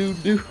doo doo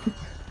doo.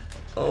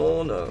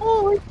 Oh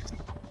no.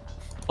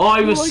 Oh, I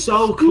was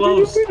so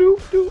close.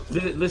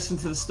 Listen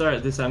to the start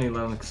of this Annie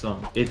Lennox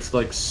song. It's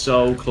like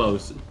so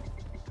close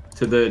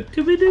to the.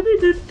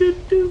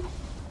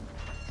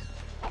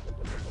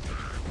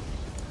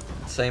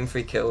 Same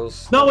 3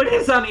 kills. No, it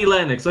is Annie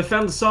Lennox. I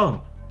found the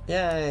song.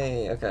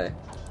 Yay, okay.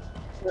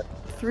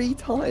 3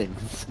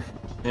 times.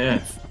 Yeah.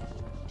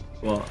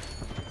 What?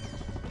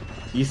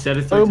 You said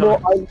it 3 No more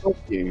times. I love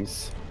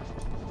yous.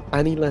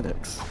 Annie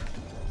Lennox.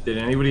 Did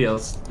anybody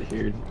else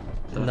hear?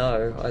 that?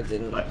 No, I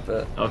didn't,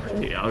 but...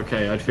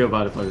 Okay, I'd feel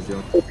bad if I was the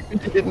only.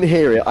 I didn't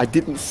hear it. I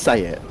didn't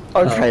say it.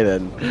 Okay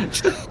then.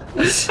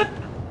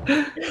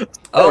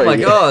 Oh my Sorry.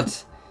 god!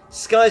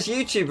 Sky's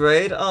YouTube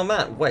raid? Oh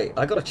man, wait,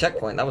 I got a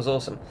checkpoint, that was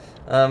awesome.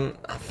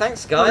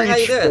 Thanks Sky, how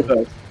you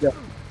doing? Yeah.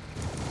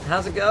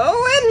 How's it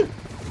going?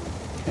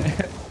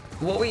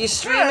 What were you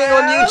streaming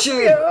on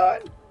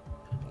YouTube?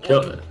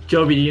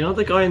 Joby, you know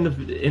the guy in the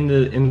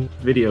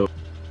video?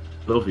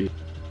 Love you.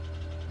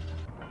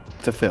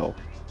 To Phil.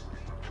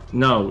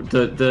 No,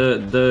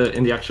 the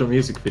in the actual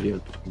music video,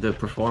 the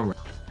performer.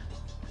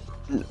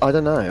 I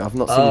don't know. I've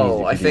not seen.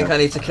 Oh, I think I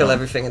need to kill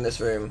everything in this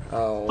room.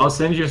 Oh. I'll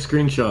send you a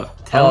screenshot.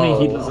 Tell me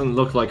he Oh. doesn't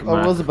look like a I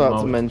Mac was about to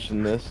moment.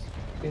 mention this.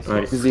 It's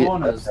Right. got Is it-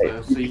 spawners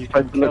though, so you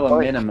can Look kill a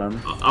like-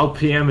 minimum. I'll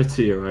PM it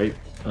to you, right?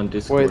 On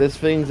Discord. Wait, there's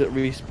things that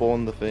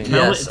respawn the thing.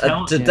 Tell Yes, me-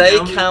 tell- do they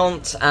tell me-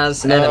 count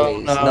as No,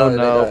 enemies? no, they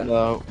no, don't.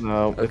 no,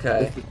 no.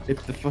 Okay.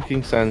 If the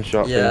fucking sand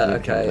shot Yeah, things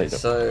okay, they don't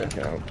so-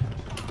 count.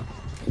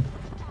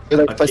 What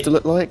are they supposed to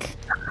look like?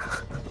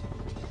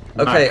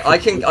 Okay, Mac.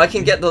 I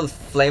can get the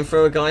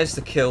flamethrower guys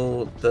to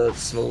kill the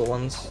smaller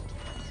ones.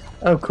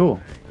 Oh, cool.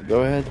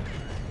 Go ahead.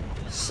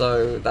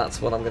 So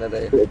that's what I'm gonna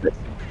do.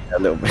 a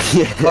little bit.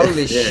 Yeah.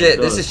 Holy Yeah, shit,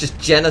 it this does. is just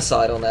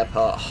genocide on their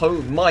part.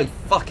 Oh my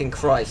fucking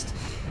Christ.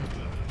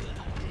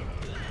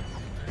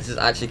 This is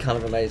actually kind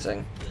of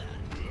amazing.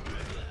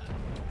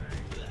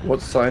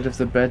 What side of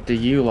the bed do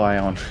you lie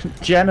on?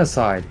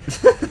 Genocide.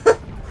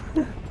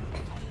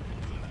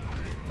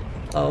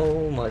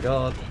 Oh my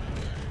god.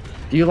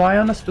 Do you lie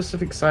on a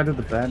specific side of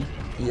the bed?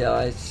 Yeah,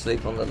 I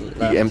sleep on the You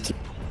left. empty.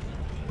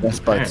 That's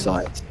both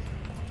sides.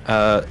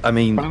 I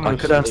mean, I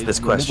could answer this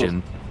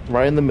question.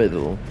 Right in the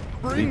middle.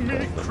 I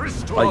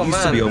used to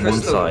man, be on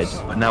one crystals.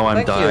 side, but now I'm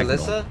Thank diagonal.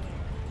 you, Alyssa.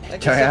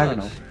 Thank you so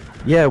Diagonal. much.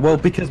 Yeah, well,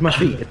 because my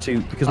feet are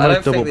too. Because I my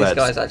don't double think these beds.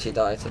 guys actually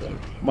die to them.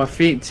 My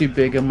feet too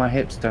big and my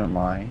hips don't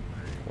lie.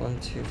 1,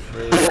 2,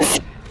 3,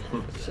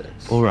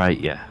 6. All right,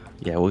 yeah,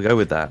 we'll go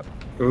with that.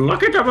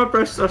 Look at how my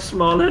breasts are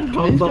small and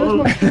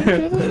humble.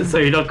 So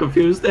you don't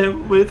confuse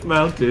them with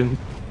mountains.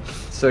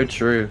 So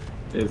true.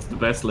 It's the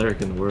best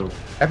lyric in the world.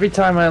 Every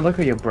time I look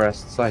at your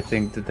breasts, I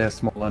think that they're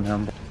small and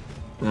humble.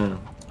 Yeah.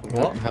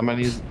 What? How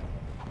many is...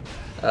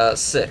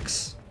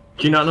 6.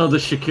 Do you not know the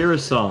Shakira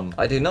song?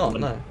 I do not,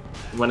 no.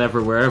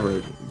 Whenever,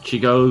 wherever. She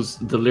goes,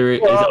 the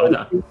lyric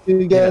is...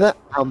 Together,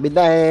 I'll be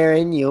there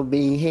and you'll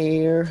be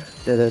here.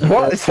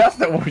 What? That's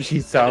not what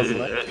she sounds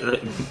like.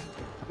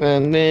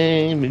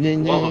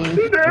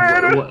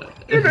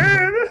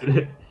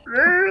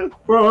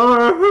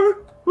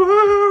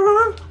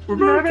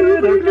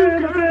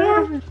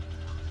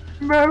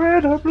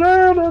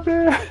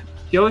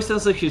 She always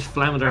sounds like she's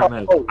flamming her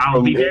mouth.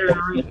 I'll be there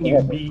and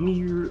you'll be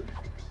near.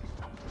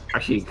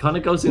 Actually, it kind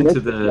of goes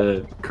into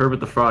the Kermit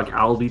the Frog.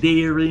 I'll be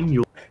there and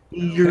you'll be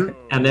near.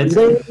 And that's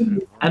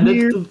the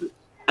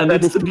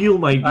Beal,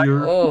 my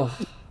dear. Oh,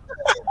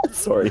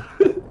 Sorry.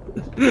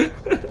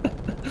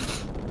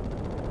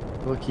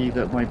 Lucky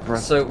that my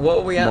breasts. so what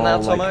are we at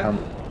now, small Tomo?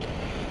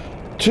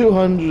 like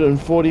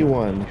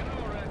 241.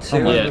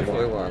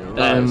 241.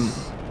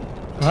 Nice.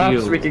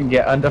 Perhaps Teal. we can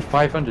get under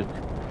 500.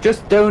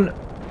 Just don't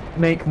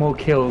make more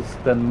kills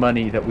than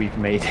money that we've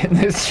made in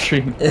this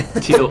stream.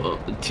 Teal,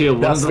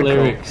 one That's of the the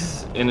goal.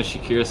 lyrics in a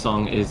Shakira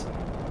song is,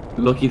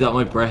 "Lucky that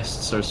my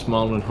breasts are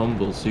small and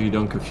humble, so you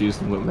don't confuse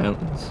them with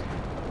mountains."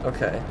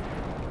 Okay.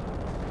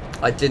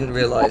 I didn't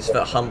realise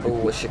that humble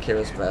was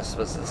Shakira's breast,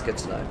 but it's good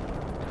to know.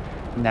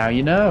 Now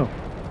you know.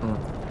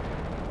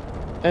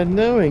 And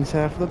knowing's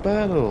half the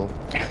battle.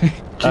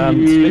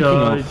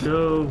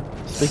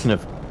 Speaking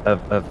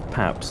of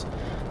Paps,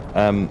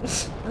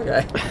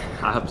 Okay.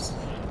 Perhaps.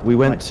 we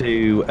went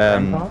to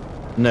Grandpa?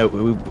 no,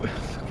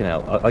 fucking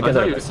hell. I I get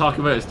thought he that. was talking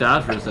about his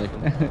dad for a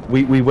second.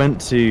 We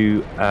went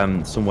to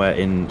somewhere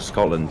in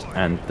Scotland,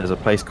 and there's a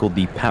place called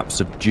the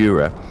Paps of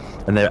Jura,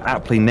 and they're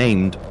aptly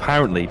named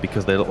apparently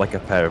because they look like a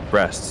pair of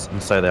breasts,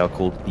 and so they are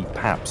called the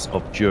Paps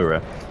of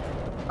Jura.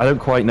 I don't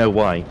quite know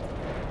why.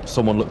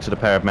 Someone looked at a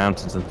pair of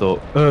mountains and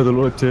thought, oh, they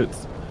look like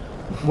tits.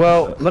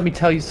 Well, let me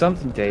tell you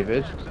something,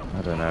 David.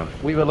 I don't know.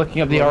 We were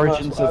looking up the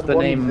origins of the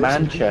name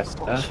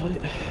Manchester.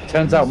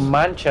 Turns out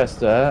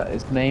Manchester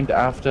is named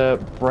after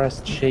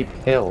breast-shaped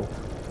hill.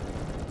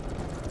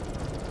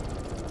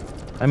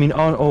 I mean,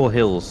 aren't all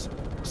hills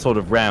sort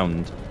of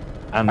round?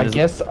 And I there's-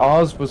 guess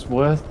ours was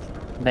worth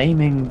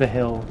naming the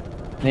hill,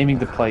 naming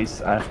the place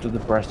after the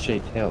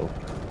breast-shaped hill.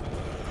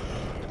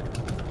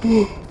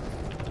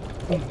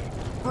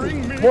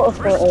 What if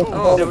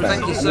Oh,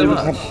 thank you so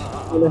much.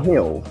 on a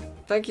hill?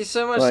 Thank you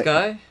so much, Right.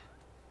 Guy.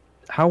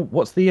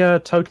 what's the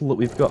total that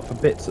we've got for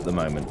bits at the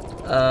moment?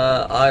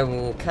 I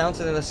will count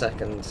it in a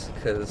second,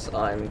 because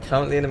I'm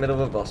currently in the middle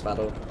of a boss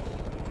battle.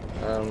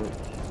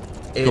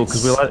 Cool,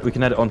 because It's- we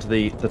can add it onto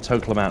the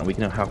total amount, and we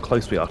can know how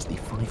close we are to the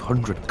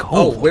 500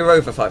 Oh, gold. we're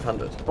over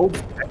 500. Oh,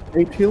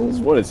 Eight hills?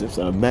 What is this?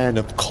 A man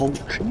of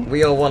culture?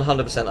 We are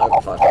 100%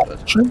 over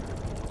 500.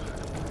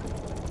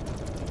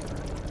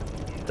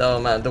 Oh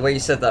man, the way you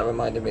said that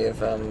reminded me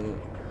of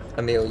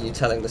Emil, you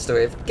telling the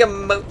story of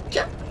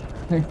Gamocha.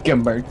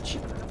 Gamerch.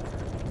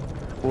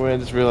 Boy, I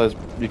just realized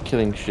you're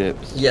killing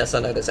ships. Yes, I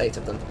know there's 8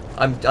 of them.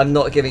 I'm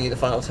not giving you the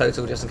final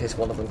total just in case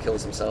one of them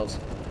kills themselves.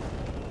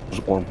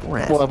 One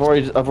breath. Well, I've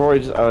already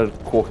just added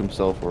Quark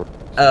himself, or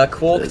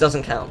Quark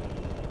doesn't count.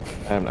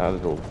 I haven't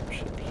added all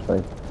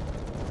ships.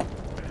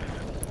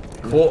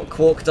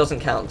 Quark doesn't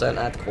count. Don't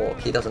add Quark.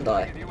 He doesn't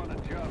die.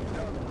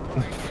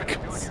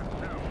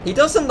 He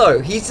doesn't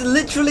though. He's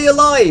literally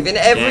alive in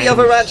every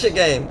other Ratchet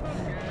game.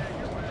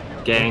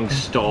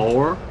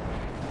 Gangstar.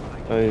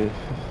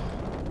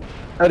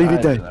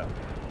 Arrivederci.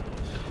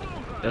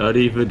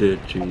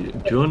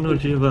 Arrivederci. Giorno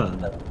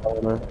Giovanni.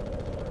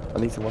 I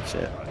need to watch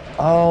it.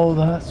 Oh,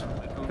 that's...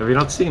 Have you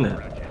not seen it?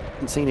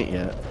 Haven't seen it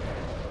yet.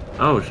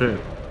 Oh, sure.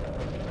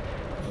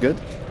 Good?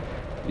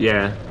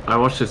 Yeah, I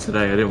watched it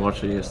today. I didn't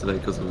watch it yesterday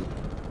because of...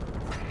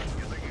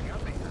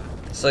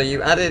 So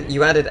you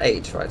added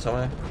 8, right,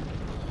 Tomo?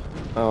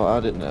 Oh, I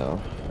didn't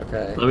know.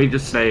 Okay. Let me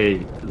just say,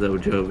 though,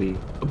 Jovi,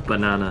 a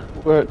banana.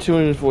 We're at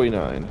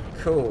 249.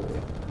 Cool.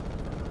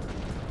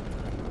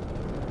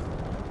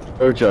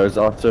 Ojo's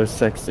are so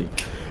sexy.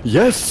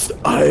 Yes,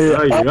 I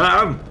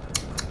am!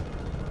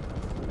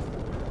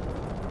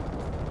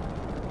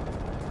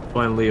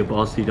 Finally, a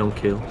boss you don't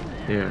kill.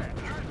 Yeah.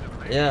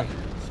 Yeah.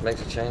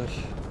 makes a change.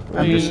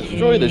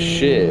 Destroy the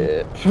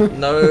ship.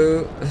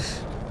 No.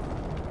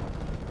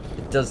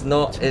 It does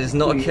not. It is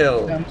not a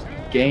kill. In terms of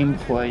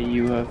gameplay,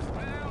 you have.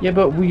 Yeah,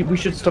 but we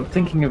should stop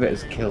thinking of it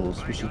as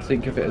kills. We should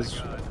think of it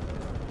as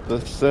The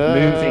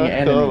moving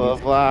circle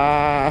of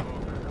life.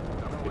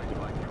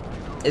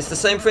 It's the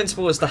same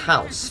principle as the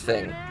house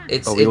thing.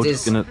 It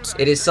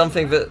is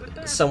something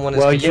that someone is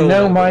well, you controlling.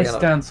 know but my we are not.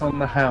 stance on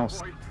the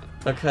house.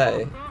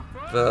 Okay,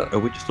 but Are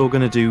we just all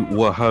gonna do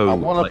whoa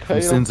wanna like from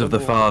pay Sins off of the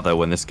the Father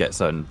when this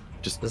gets on?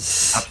 Just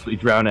absolutely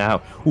drown it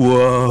out.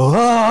 Whoa!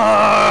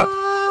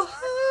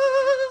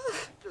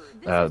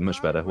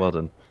 Much better. Well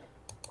done.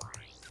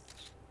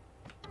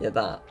 yeah,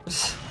 that.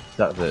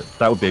 That's it.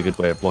 That would be a good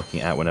way of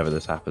blocking it out whenever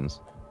this happens.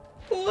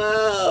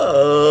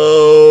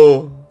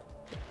 Whoa!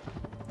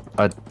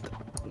 Was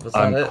that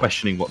I'm it?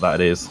 questioning what that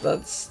is.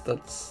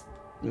 That's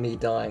me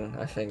dying,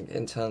 I think,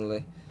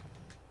 internally.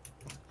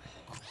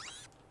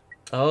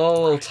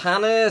 Oh,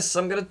 Tannis,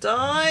 I'm gonna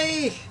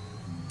die!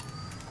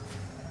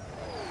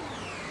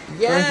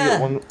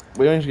 Yeah!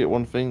 We only get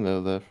one thing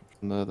though there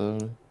from there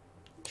though.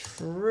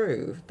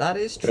 True, that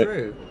is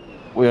true.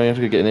 We only have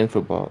to get an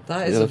input bar.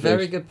 That is a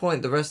very good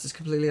point. The rest is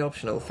completely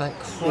optional. Thank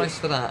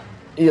Christ for that.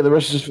 Yeah, the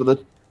rest is just for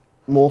the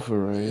morpher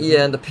ray.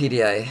 Yeah, and the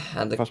PDA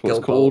and the That's what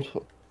it's gold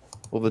called.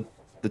 Or the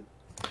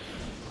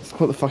it's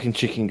called the fucking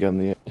chicken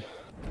gun.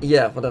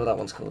 Yeah, whatever that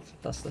one's called.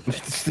 That's the thing.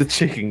 It's the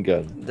chicken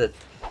gun.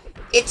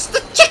 It's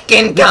the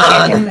chicken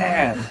gun!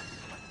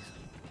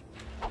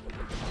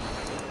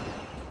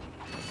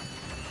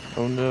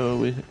 Oh no,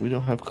 we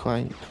don't have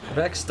Clank.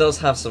 Rex does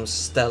have some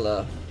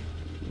stellar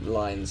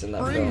lines in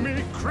that film.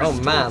 Oh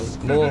man,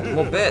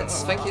 more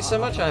bits. Thank you so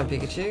much, I Am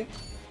Pikachu.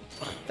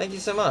 Thank you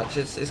so much.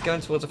 It's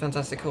going towards a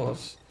fantastic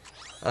cause.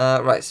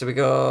 Right, so we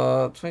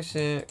got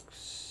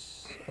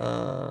 26,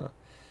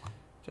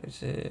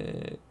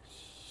 26,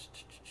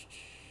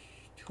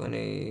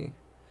 27.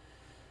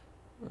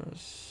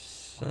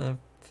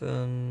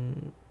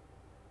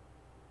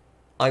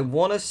 I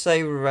want to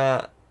say we're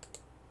at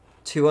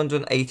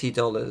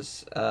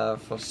 $280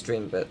 for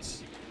stream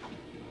bits.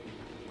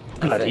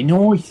 Bloody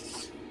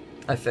nice.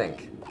 I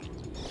think.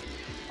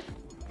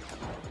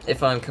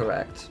 If I'm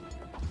correct.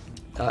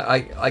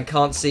 I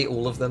can't see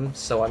all of them,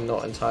 so I'm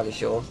not entirely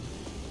sure.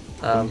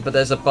 But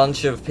there's a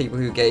bunch of people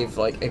who gave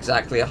like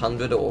exactly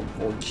 100 or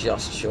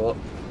just short.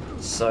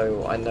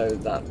 So I know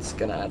that's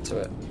gonna add to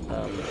it.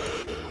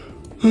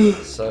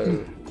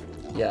 So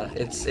yeah,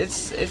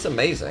 it's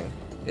amazing.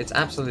 It's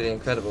absolutely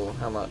incredible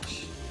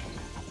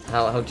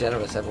how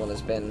generous everyone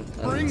has been,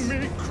 and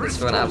it's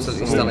for an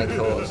absolutely stunning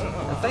cause.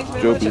 And thank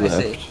you very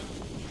much, IC.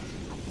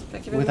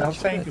 Thank you very Without much.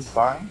 saying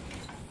goodbye,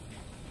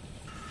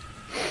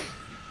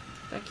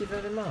 Thank you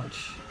very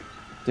much.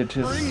 did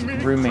his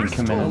roommate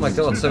come in? Oh my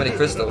god, so many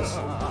crystals.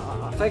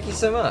 Thank you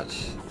so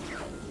much.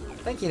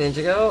 Thank you,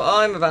 Ninja Girl.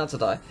 I'm about to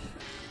die.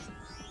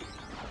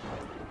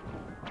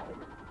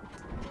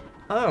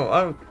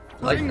 Oh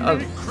my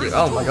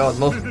god,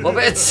 more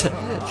bits!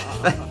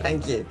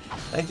 Thank you,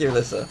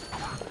 Alyssa.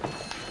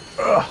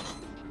 Ugh.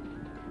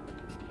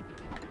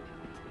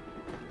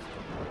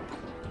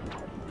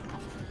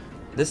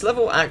 This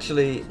level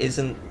actually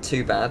isn't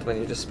too bad when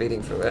you're just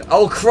speeding through it.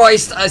 Oh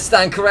Christ, I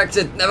stand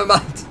corrected. Never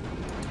mind.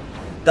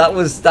 That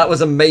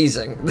was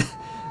amazing.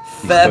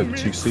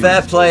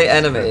 fair play,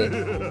 enemy.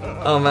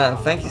 Oh man,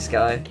 thank you,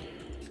 Sky.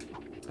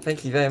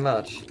 Thank you very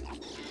much.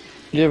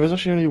 Yeah, there's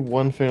actually only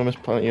one thing on this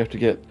planet you have to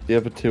get. The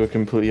other two are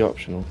completely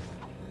optional.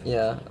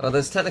 Yeah, well,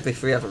 there's technically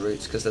 3 other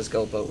routes because there's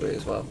Gold Bolt route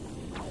as well.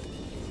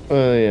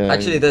 Yeah.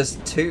 Actually, there's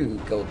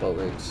 2 Gold Bolt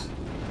routes.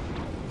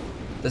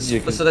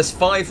 So there's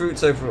 5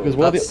 routes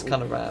overall. That's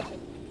kind of rad.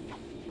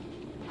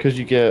 Because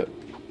you get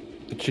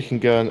the chicken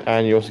gun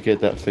and you also get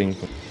that thing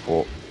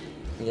for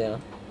Yeah.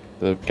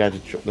 the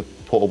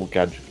portable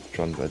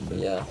gadgetron vendor.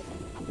 Yeah.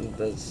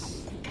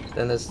 There's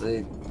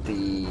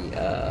the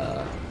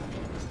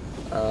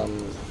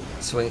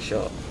swing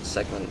shot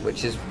segment,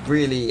 which is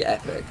really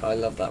epic. I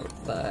love that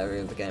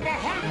area of the game.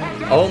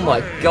 Oh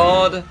my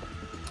god!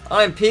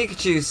 I'm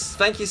Pikachu.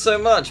 Thank you so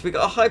much. We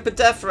got a hyper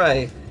death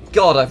ray.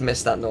 God, I've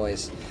missed that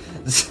noise.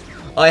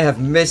 I have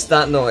missed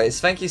that noise.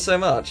 Thank you so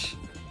much.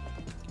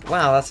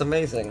 Wow, that's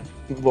amazing.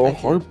 The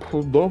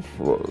hyper death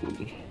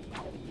ray.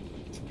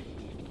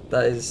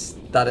 That is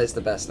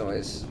the best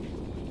noise.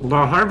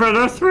 The hyper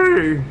death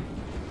ray.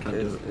 It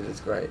is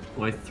great.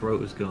 My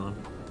throat is gone.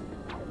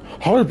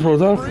 Hyper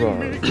death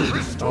ray.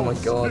 Oh my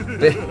god,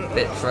 bit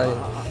train.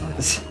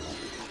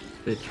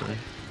 Bit train.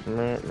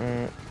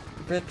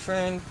 Bit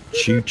train.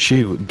 Choo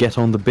choo, get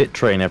on the bit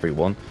train,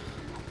 everyone.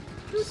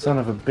 Son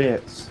of a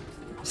bitch.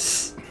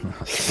 Son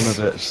of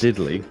a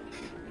diddly.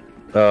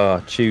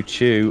 Choo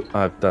choo.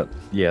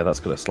 That's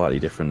got a slightly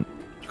different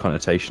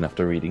connotation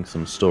after reading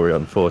some story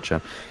on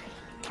 4chan.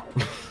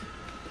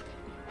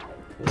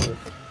 Do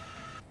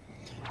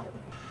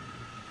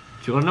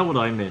you want to know what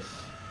I miss?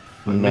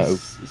 I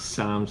miss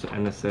Sam's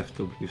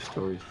NSFW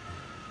stories.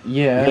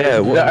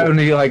 Yeah,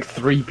 only like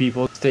 3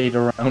 people stayed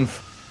around.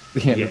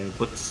 Yeah,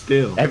 but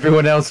still.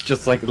 Everyone else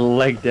just like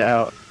legged it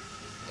out.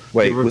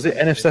 Wait, was it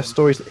NSS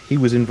stories that he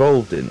was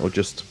involved in, or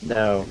just?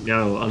 No.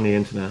 No, on the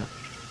internet.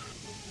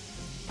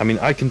 I mean,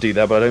 I can do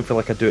that, but I don't feel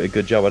like I do it a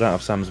good job. I don't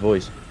have Sam's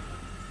voice.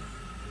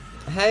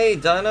 Hey,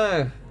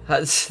 Dino.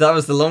 That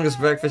was the longest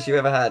breakfast you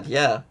ever had.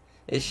 Yeah,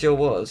 it sure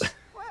was.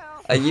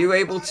 Are you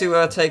able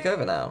to take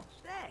over now?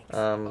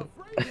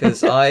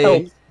 Because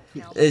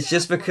it's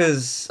just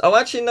because... Oh,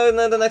 actually, no,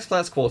 the next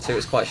planet's Q2.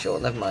 It's quite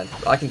short. Never mind.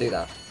 I can do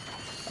that.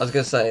 I was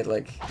going to say,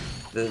 like,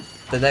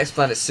 the next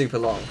planet's super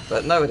long.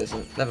 But no, it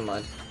isn't. Never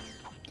mind.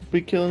 Did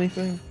we kill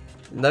anything?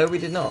 No, we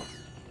did not.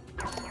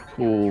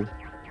 Cool.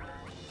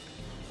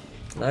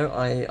 No,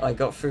 I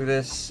got through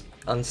this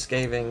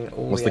unscathing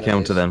all What's the the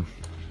counter then?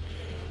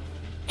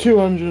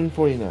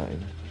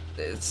 249.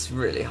 It's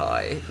really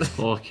high.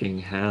 Fucking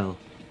hell.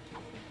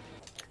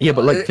 Yeah,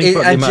 but like, think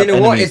about the and do amount you know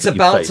of what? enemies It's that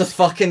you about to faced.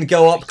 fucking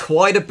go up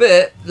quite a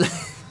bit.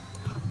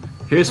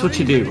 Here's what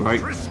you do, right?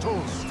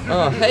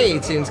 Oh, hey,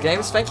 Tunes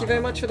Games. Thank you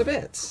very much for the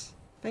bits.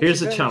 Thank Here's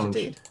you a very much challenge.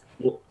 indeed.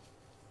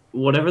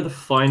 Whatever the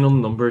final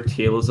number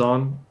Teal is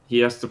on, he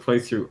has to play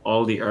through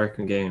all the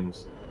Arkham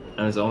games,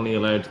 and is only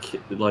allowed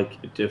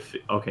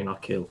to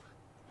not kill,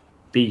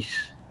 beat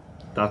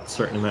that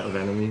certain amount of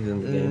enemies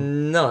in the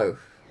game. No.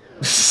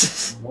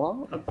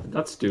 What?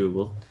 That's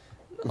doable.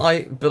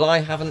 But I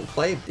haven't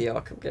played the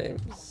Arkham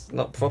games,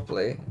 not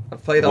properly.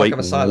 I've played Wait, Arkham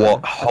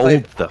Asylum. what?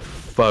 Hold the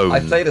phone. I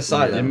played You're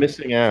Asylum.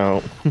 missing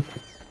out.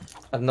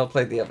 I've not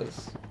played the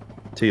others.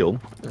 Teal,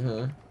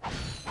 hmm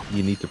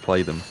you need to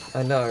play them.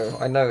 I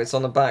know. It's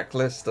on the back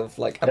list of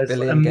like a There's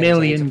billion a games.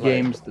 million I need to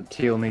play. games that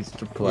Teal needs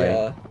to play.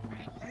 Yeah.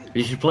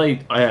 You should play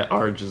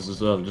Origins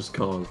as well, just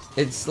cause.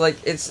 It's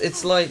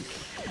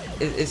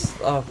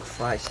oh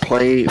Christ.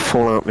 Play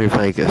Fallout New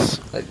Vegas.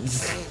 And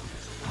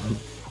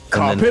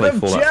then play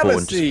Fallout 4 and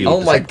just feel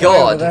Oh my disappointed.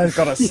 god. I've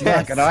got a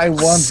snack and I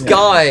want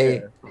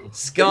Sky,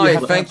 You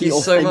have thank the you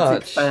so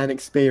authentic much. fan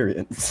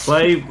experience.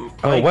 Play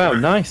Oh wow,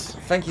 nice.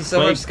 Thank you so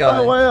Wait. much, Sky.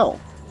 Oh wow.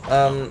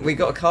 We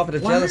got a carpet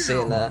of jealousy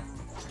in there.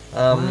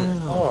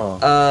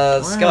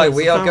 Oh. Sky,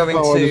 we are going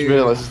Oh, I just to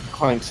realised it's the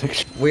Clank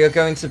section. we are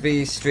going to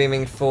be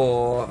streaming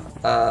for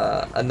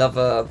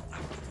another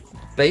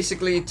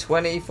basically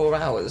 24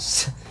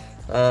 hours.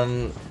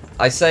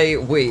 I say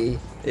we,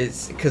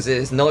 it's because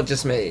it's not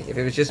just me. If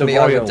it was just The me,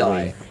 I would royal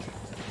die.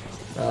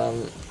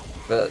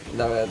 But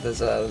no,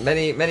 there's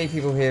many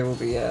people here will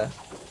be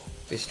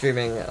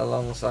streaming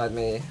alongside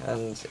me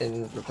and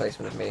in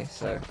replacement of me.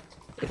 So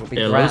it will be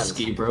grand.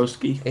 Broski,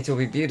 broski. It will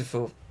be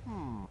beautiful.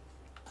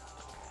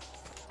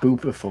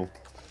 Beautiful.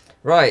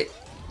 Right,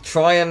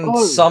 try and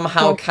Oh,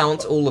 somehow God,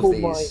 count all of call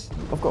these.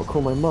 I've got to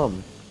call my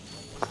mum.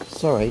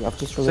 Sorry, I've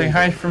just Say remembered.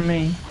 hi from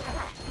me.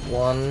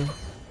 1,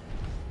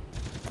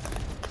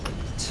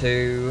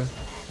 2,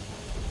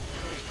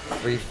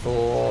 3,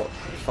 4,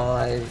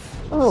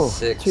 5, Oh,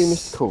 6, 2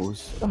 missed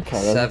calls. Okay,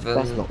 then, 7.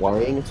 that's not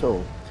worrying at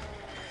all.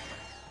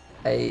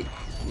 8,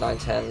 9,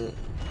 10,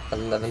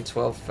 11,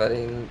 12,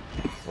 13,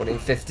 14,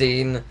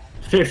 15.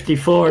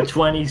 54,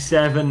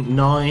 27,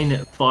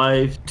 9,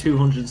 5,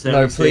 276.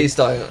 No, please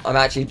don't. I'm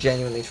actually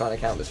genuinely trying to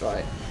count this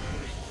right.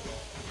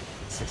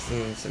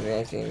 16,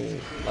 17,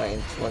 18,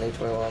 19, 20,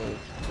 21,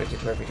 22,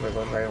 23,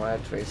 24,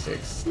 25,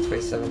 26,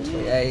 27,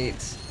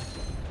 28.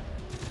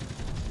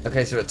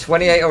 Okay, so we're at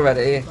 28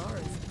 already.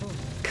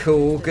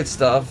 Cool, good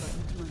stuff.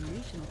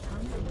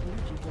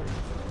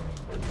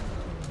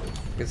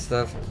 Good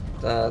stuff.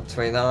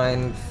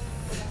 29,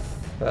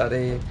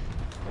 30,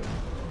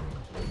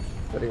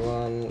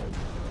 31,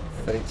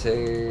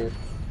 32,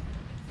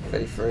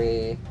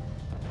 33,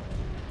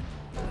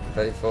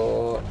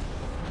 34,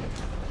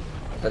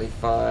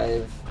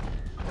 35,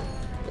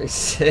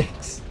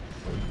 36,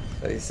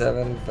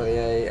 37,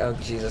 38, oh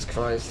Jesus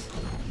Christ.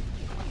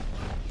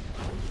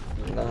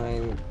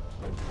 9,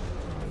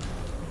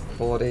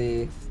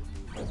 40.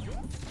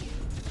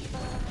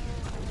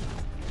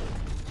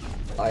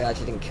 I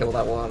actually didn't kill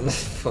that one.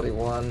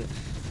 41,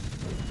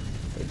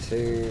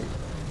 42,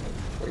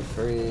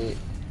 43,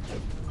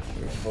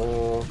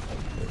 44,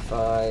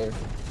 45,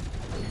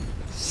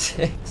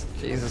 6,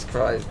 Jesus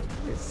Christ,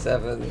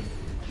 47,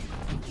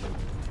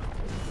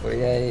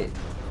 48,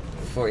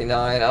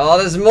 49, oh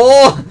there's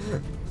more!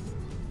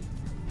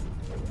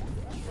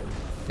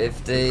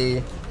 50,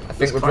 I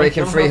think we're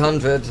breaking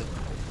 300.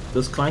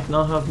 Does Clank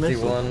not have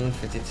missiles? 51,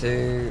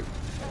 52,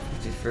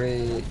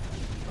 53,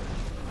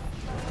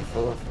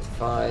 54,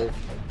 55,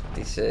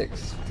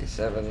 56,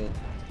 57.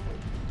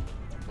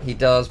 He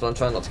does, but I'm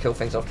trying not to kill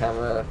things off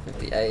camera.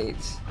 58.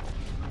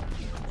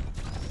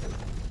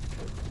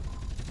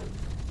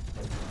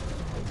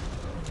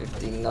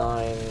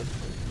 59.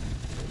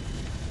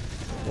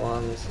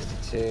 61,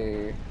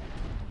 62,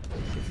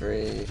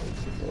 63,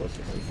 64,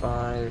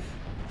 65.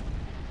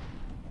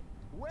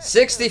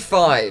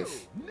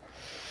 65!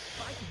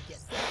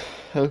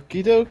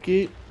 Okie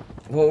dokie.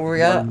 What were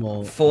we at?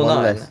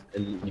 49.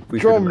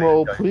 Drum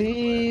roll,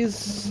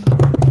 please.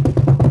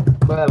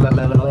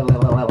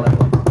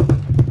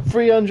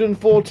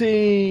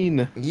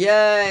 314.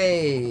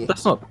 Yay!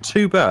 That's not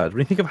too bad. When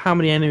you think of how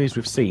many enemies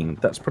we've seen,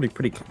 that's pretty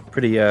good.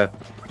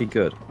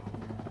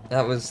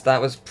 That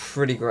was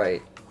pretty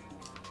great.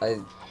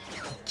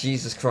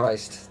 Jesus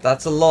Christ,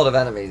 that's a lot of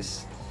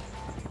enemies.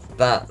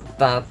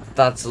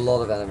 That's a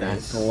lot of enemies.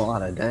 That's a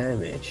lot of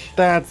damage.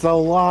 That's a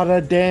lot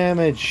of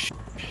damage.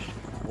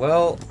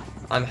 Well,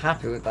 I'm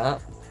happy with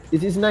that.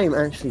 Is his name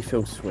actually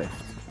Phil Swift?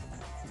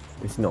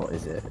 It's not,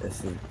 is it?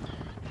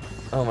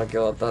 Oh my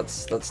god,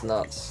 that's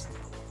nuts.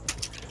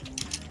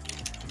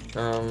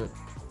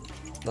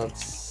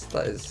 That's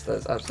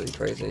absolutely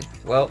crazy.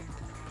 Well,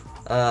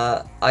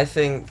 I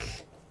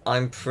think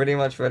I'm pretty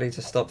much ready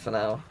to stop for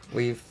now.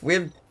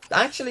 We're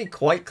actually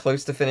quite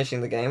close to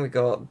finishing the game. We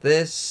got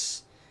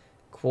this,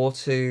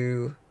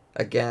 Quartu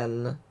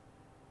again,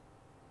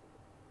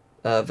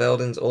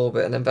 Veldin's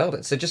orbit, and then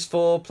Veldin. So just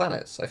 4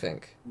 planets, I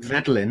think.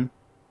 Vedlin.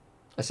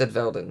 I said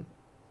Veldin.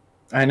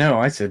 I know,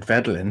 I said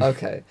Vedlin.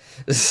 Okay.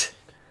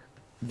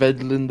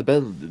 Vedlin the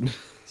Veldin.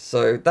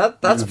 So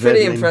that's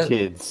pretty Vedlin impressive.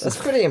 kids. That's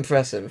pretty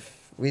impressive.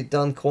 We've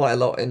done quite a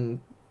lot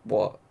in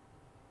what?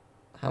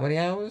 How many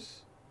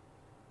hours?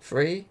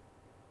 3?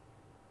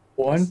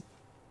 1.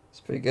 It's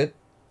pretty good.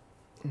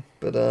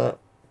 But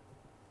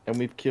And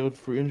we've killed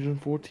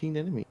 314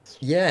 enemies.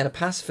 yeah, in a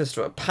pacifist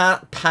run.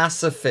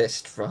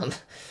 Pacifist run.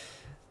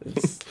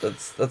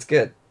 That's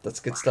good. That's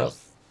good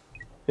stuff.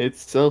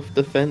 It's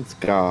self-defense,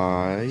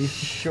 guys.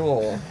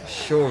 Sure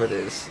it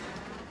is.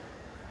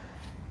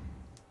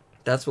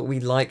 That's what we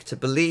like to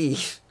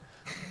believe.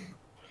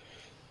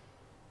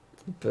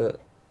 But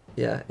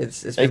yeah,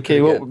 it's been Okay,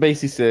 pretty what good. we're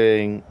basically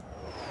saying,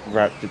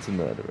 Ratchet's a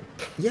murderer.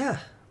 Yeah.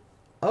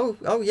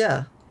 Oh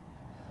yeah.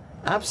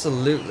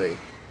 Absolutely.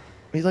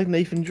 He's like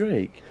Nathan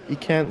Drake. He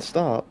can't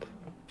stop.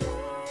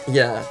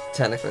 Yeah,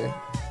 technically.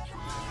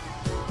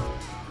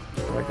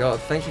 Oh my god!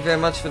 Thank you very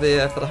much for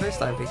the host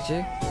time,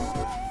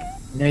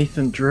 Pikachu.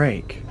 Nathan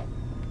Drake.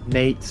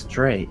 Nate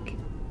Drake.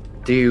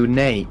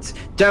 Donate!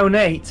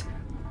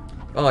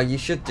 Oh, you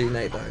should do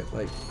Nate though,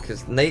 like,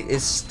 because Nate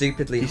is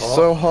stupidly He's hot.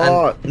 so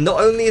hot. And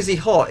not only is he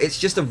hot, it's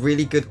just a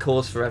really good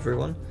cause for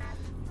everyone.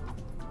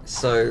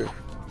 So,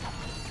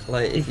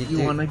 like, if you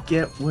do... wanna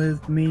get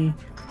with me,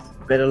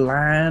 better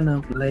line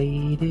up,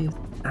 ladies.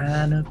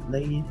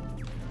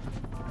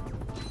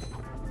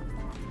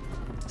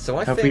 So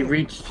I Have think... we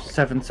reached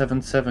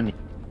 777 yet?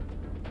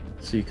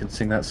 So you can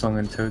sing that song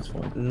in Toad's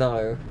voice.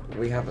 No,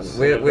 we haven't.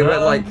 We're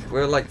at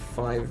like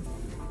 5.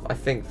 I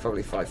think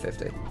probably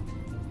 550.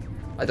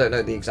 I don't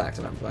know the exact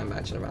amount, but I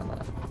imagine around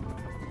that.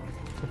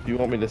 If you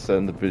want me to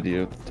send the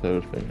video to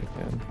Toad thing, I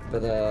can.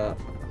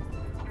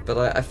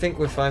 But I think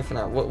we're fine for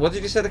now. What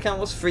did you say the count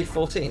was?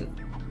 314.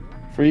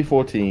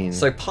 314.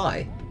 So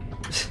pi.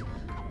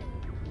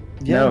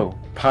 Yeah. No,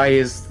 pi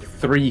is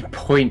 3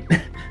 point.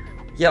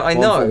 Yeah, I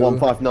know.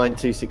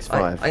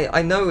 159,265.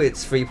 I know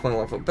it's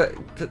 3.14, but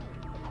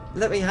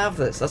let me have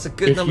this. That's a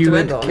good If number you to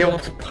had end on.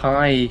 killed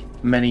pi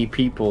many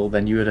people,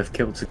 then you would have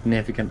killed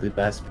significantly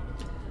less.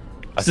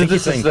 I So think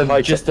this you're is saying the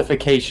pi,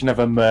 justification of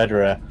a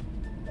murderer.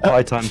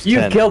 pi times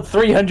You've 10. killed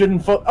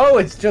 304. Oh,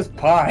 it's just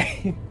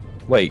pi.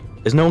 Wait,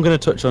 is no one going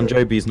to touch on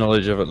Joby's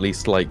knowledge of at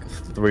least like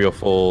 3 or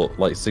 4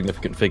 like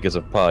significant figures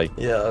of pi?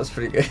 Yeah, that was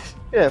pretty good.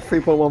 Yeah,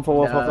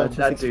 3.14159,265.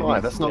 that dude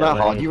That's needs not to that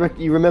get hard. laid.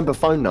 You remember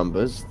phone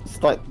numbers.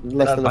 It's like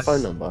less than a That's-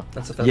 phone number.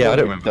 That's a Yeah, I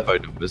don't remember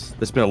phone numbers.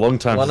 It's been a long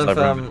time since I've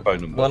remembered phone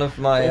numbers. One of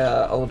my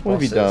old What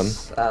have you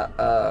bosses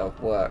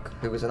at work,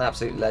 who was an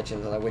absolute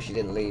legend, and I wish he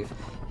didn't leave.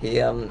 He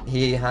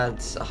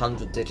had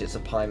 100 digits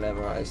of pi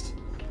memorized.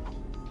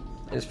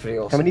 It was pretty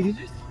awesome. How many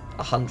digits?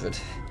 100.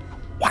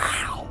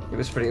 Wow. It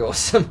was pretty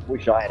awesome.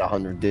 Wish I had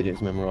 100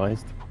 digits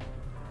memorized.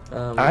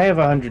 I have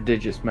 100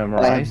 digits I have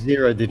memorized.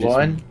 0 digits.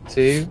 1,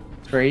 2,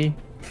 3,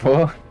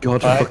 4.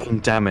 God 5, fucking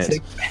damn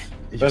it.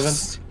 6,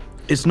 7.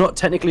 It's not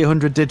technically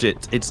 100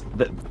 digits. It's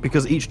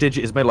because each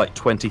digit is made like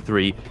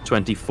 23,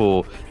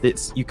 24.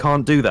 You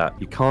can't do that.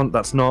 You can't.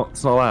 It's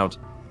not allowed.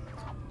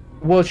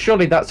 Well,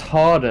 surely that's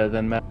harder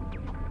than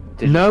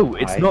No,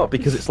 it's not,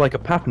 because it's like a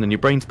pattern, and your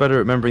brain's better at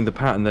remembering the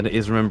pattern than it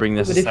is remembering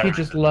But necessarily. if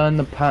you just learn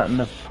the pattern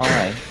of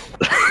pi.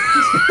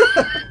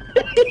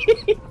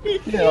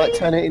 Yeah, like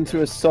turn it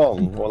into a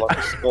song or like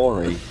a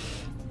story.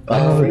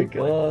 Oh my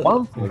god.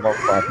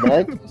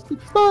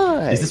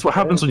 1.159,265. Is this what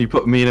happens when you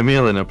put me and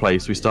Emil in a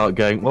place? We start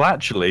going, well,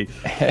 actually,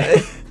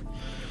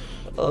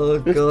 Oh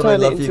Just god, I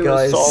turn it love you into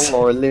guys. a song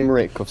or a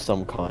limerick of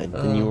some kind,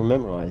 and you'll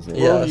memorize it.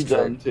 Yeah, What have you that's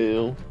true. done,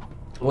 Teal?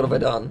 What have I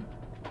done?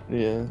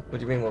 Yeah. What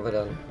do you mean, what have I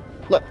done?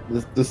 Look,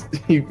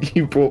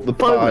 You brought the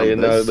phone pie and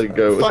now numbers. they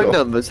go. Phone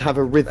numbers have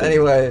a rhythm.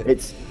 Anyway.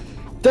 It's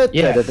da da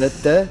Yeah. da da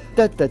da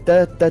da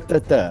da da da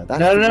da. That's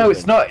No, the no,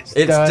 it's rhythm. not. It's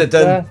da da-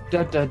 da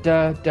da da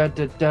da da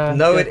da da.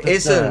 No, da, it da,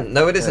 isn't. da.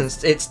 No, it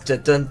isn't. It's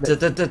dun dun dun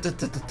dun dun dun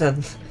dun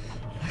dun.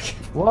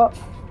 What?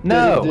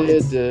 No. Oh,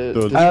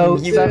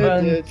 You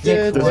 7,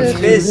 6,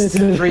 missed.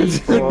 3,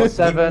 4,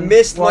 7. You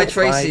missed my 1,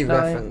 Tracy 5, 9.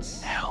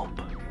 reference.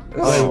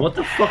 Wait, what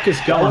the fuck is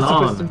going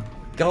on?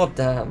 God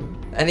damn.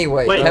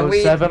 Anyway, Wait, can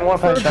we? 7, 1,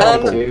 5,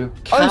 Can- 2,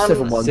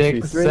 Can,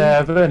 6,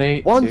 7,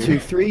 8, 1, 2, 2,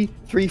 3,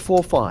 3,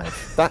 4,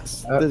 5.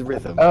 That's the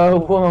rhythm.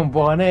 1,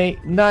 1,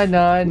 8, 9,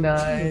 9,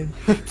 9.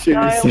 2,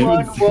 9, 7,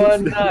 1,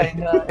 1, 9,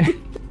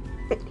 9.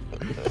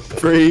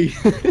 3.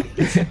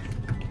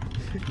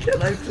 Get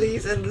Can I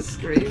please end the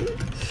stream?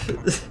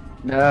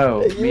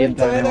 No, Are you me and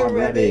and Dino Dino are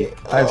ready. ready?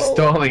 I'm Oh.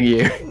 stalling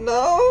you.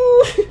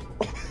 No!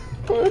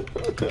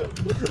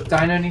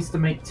 Dino needs to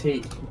make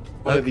tea.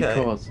 Worthy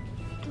Okay. cause.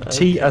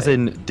 Tea Okay. as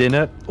in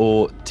dinner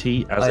or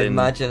tea as I in...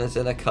 imagine it's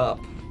in a cup.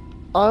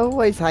 I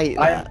always hate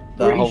I'm that,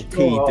 the pretty whole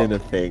tea sure- dinner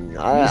thing. He's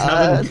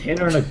having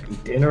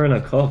dinner in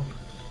a cup.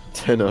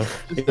 Tinner.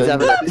 He's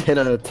having a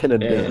tinner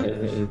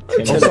Tinner.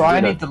 Also, I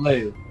dinner. need the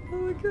loo. Oh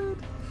my god.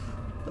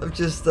 I've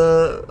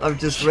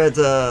just read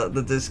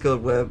the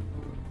Discord where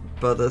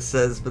Butter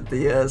says, but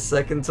the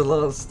second to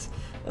last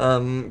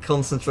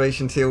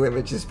concentration teal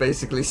image is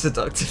basically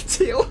seductive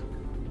teal.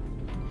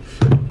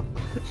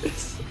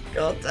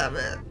 God damn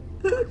it.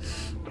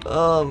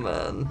 Oh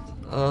man.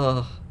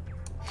 Oh,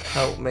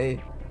 help me.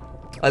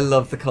 I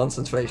love the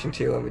concentration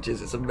teal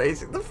images, it's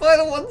amazing. The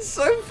final one's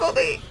so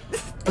funny.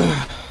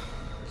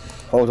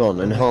 Hold on,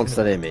 enhance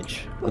that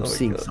image. Oh I'm my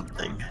seeing God.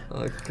 something.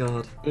 Oh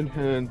god.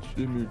 Enhance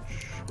image.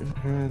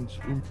 Enhance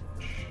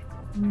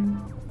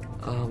image.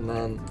 Oh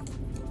man.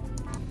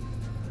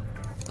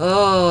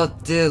 Oh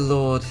dear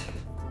lord.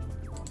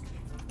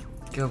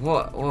 God,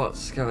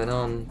 what's going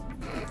on?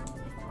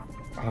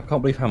 I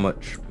can't believe how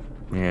much...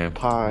 Yeah.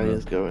 Pie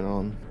is going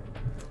on.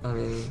 I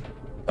mean,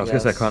 I was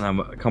going to say, I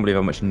can't believe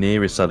how much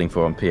Nier is selling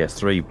for on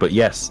PS3, but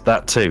yes,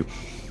 that too.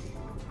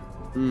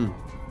 Mm.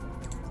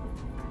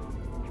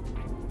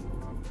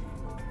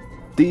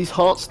 These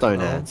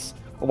Hearthstone ads.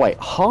 Oh, wait,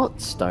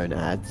 Hearthstone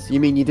ads? You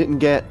mean you didn't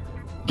get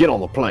on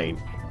the plane?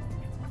 You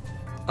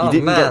Oh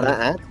didn't man. get that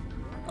ad?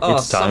 Oh,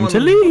 It's time to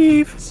someone-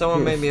 leave!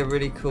 Someone made me a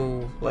really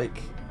cool,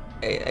 like,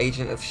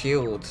 Agent of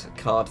S.H.I.E.L.D.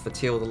 card for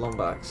Teal the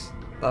Lombax.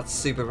 That's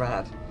super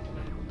rad.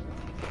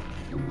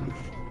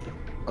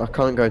 I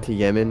can't go to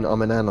Yemen.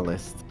 I'm an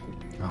analyst.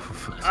 Oh, for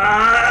fuck's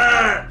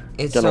sake.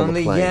 It's Get on the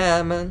only plane.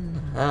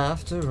 Yemen,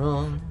 after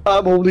all.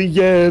 I'm only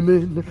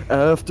Yemen.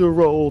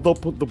 After all, they'll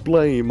put the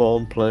blame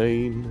on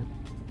plane.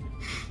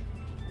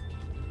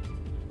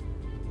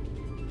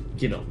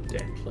 Get on the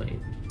damn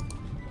plane.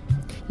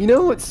 You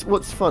know what's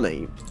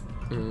funny?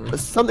 Mm.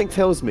 Something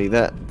tells me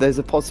that there's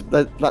a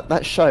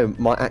that show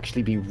might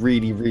actually be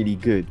really, really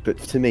good, but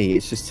to me,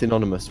 it's just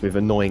synonymous with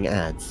annoying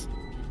ads.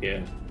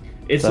 Yeah.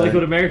 It's So- like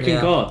with American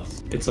Yeah.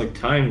 Gods. It's like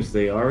times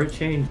they are a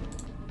change.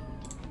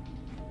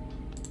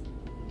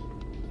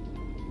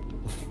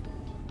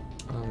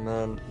 Oh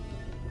man.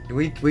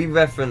 We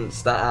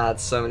reference that ad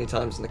so many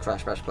times in the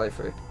Crash Bash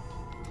playthrough.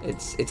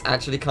 It's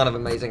actually kind of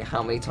amazing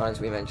how many times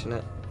we mention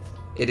it.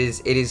 It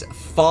is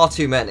far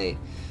too many,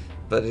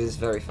 but it is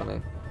very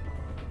funny.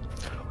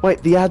 Wait,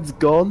 the ad's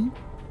gone?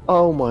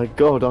 Oh my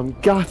god, I'm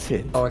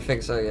gutted. Oh, I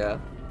think so, yeah.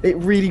 It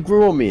really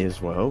grew on me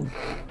as well.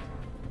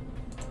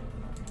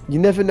 You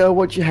never know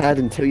what you had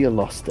until you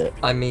lost it.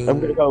 I mean, I'm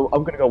gonna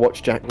go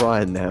watch Jack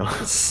Ryan now.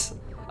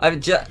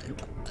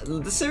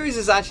 the series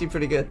is actually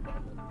pretty good.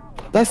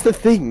 That's the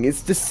thing.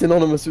 It's just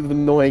synonymous with an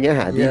annoying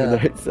ad, Yeah. even though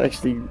it's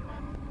actually.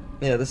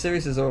 Yeah, the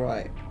series is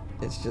alright.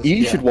 It's just You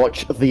yeah. should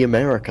watch The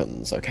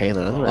Americans, okay?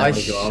 No, I my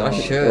should. God. I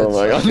should. Oh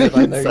my god, I I should.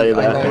 didn't say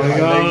that. I know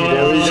you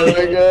Oh do. my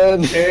Here we go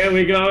again. Here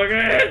we go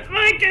again!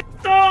 Make it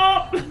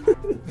stop!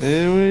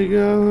 Here we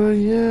go,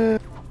 yeah.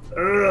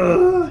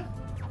 Ugh.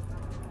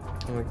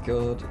 Oh my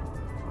god.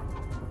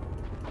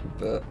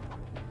 But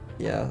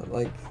yeah,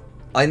 like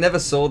I never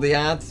saw the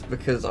ad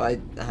because I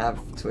have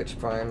Twitch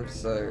Prime,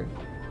 so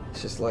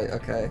it's just like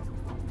okay.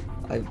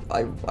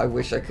 I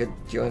wish I could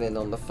join in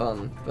on the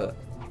fun, but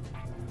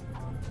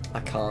I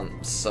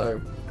can't,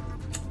 so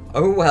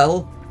oh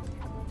well.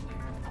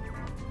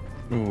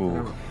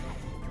 Ooh.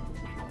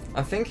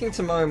 I'm thinking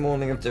tomorrow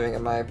morning of doing a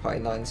Mario Party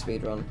 9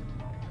 speedrun.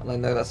 And I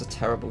know that's a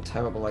terrible,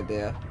 terrible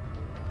idea.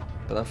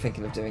 But I'm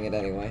thinking of doing it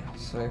anyway,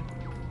 so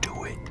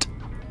Do it.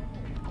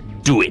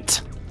 Do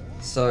it.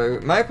 So,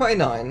 Mario Party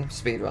 9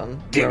 speedrun,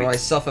 Do where it. I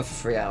suffer for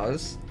 3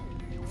 hours.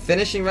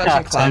 Finishing Ratchet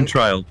and Time Clank.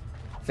 trial.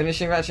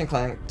 Finishing Ratchet and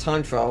Clank,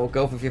 time trial,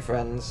 golf with your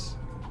friends.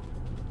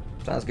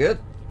 Sounds good.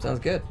 Sounds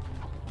good.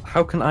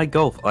 How can I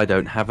golf? I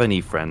don't have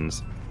any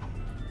friends.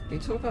 You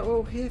talk about we're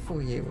all here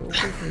for you. We're all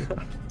here for you.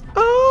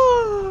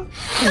 Oh,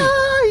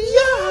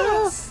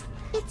 yes!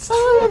 It's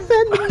Oh,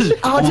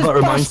 All I just that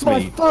reminds bashed my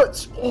me.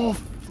 foot. Oh,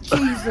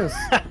 Jesus!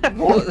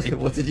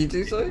 what did you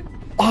do, sorry?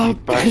 Oh,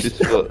 Bash his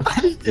foot.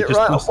 I bashed it just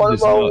right on busted one of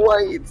his my nut.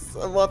 weights.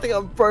 I think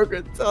I broke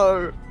a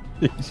toe.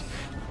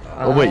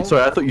 Oh wait,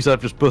 sorry. I thought you said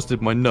I've just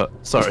busted my nut.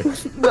 Sorry.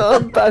 No, I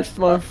bashed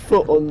my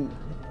foot on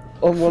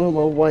one of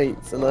my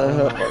weights, and I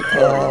hurt my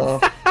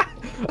toe.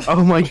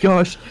 Oh my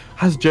gosh.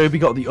 Has Joby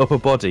got the upper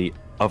body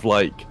of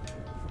like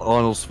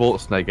Arnold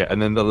Schwarzenegger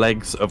and then the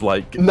legs of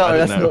like No, I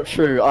don't that's know. not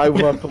true. I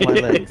work on my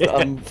legs.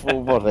 I'm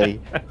full body.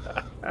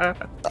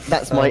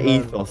 That's my Oh, man.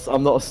 ethos.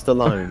 I'm not a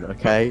Stallone,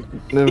 okay?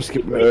 Never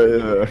skip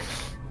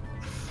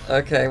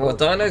Okay, well,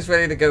 Dino's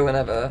ready to go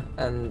whenever,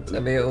 and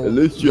Emil. At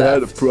least you had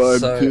a left, prime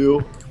so Teal.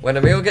 when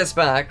Emil gets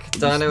back,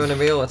 Dino and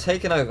Emil are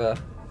taking over,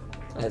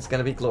 and it's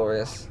gonna be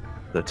glorious.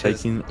 They're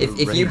taking. If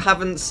the you reins.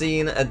 haven't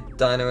seen a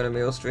Dino and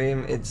Emil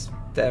stream, it's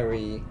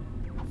very,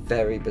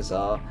 very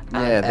bizarre.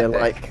 And Yeah, they're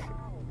epic. like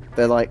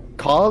They're like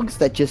cogs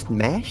that just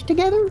mash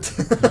together.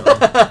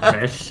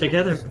 Mesh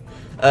together.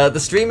 The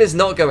stream is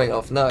not going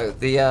off. No,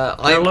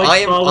 I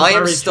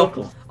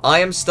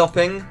am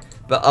stopping,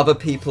 but other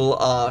people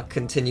are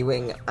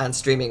continuing and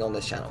streaming on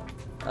this channel.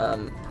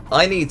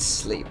 I need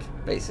sleep,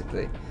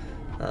 basically.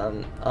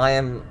 I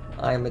am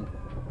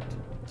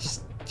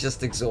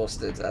just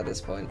exhausted at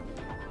this point.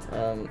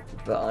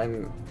 But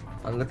I'm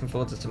looking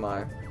forward to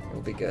tomorrow.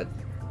 It'll be good.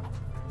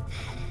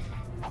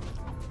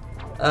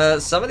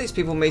 Some of these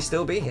people may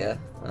still be here.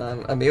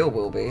 Emil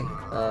will be.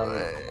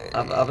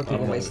 Other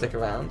people may stick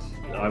around.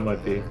 I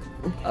might be.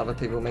 Other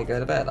people may go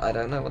to bed. I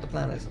don't know what the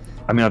plan is.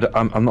 I mean,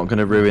 I'm not going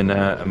to ruin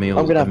a meal.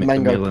 I'm gonna have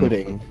mango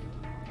pudding.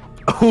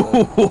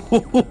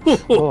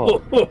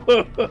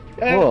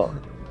 What?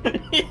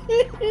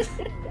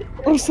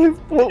 Also,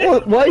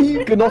 why are you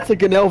Gnotta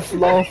Gnelf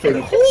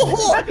laughing?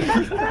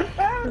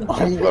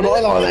 I'm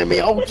gonna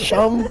me old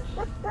chum.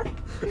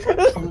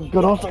 I'm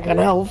Gnotta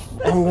Gnelf.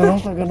 I'm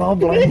Gnotta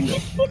Gnoblin.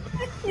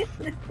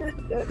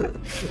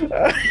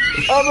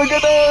 I'm a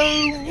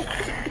gnome.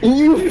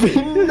 You've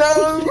been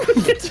gnomed.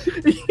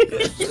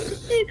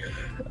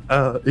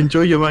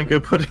 Enjoy your mango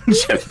pudding,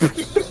 Jeff.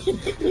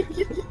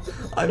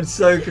 I'm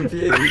so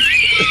confused.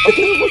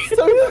 What's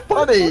so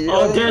funny?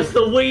 Oh, there's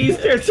the wheeze.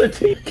 There's the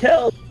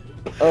Teal.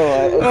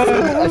 Alright,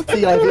 I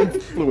see I've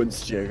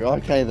influenced you.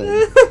 Okay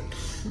then.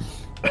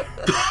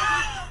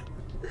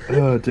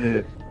 Oh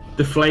dear.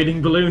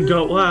 Deflating balloon.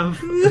 Don't laugh.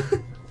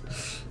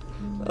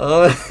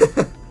 Oh.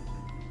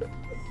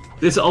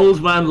 This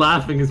old man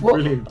laughing is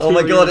brilliant. Oh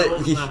my God!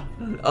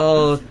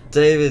 Oh,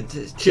 David.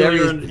 Teal,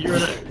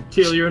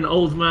 you're an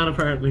old man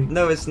apparently.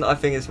 No, it's not. I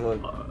think it's more.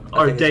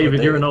 Or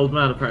David, you're an old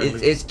man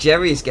apparently. It's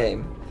Jerry's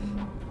game.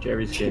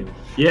 Jerry's game.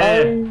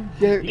 Yeah.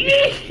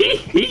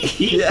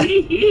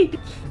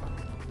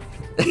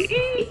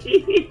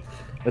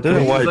 I don't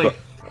know why, but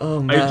Oh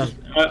man.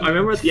 I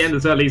remember at the end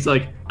as well. He's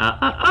like,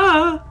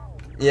 Yeah.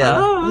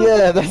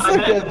 Yeah, that's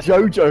like a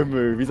JoJo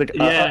move. He's like,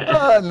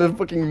 Yeah. and the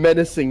fucking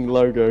menacing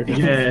logo.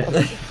 Yeah.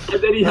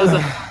 And then he has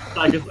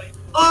like, it's like,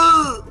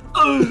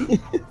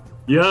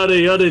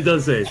 yada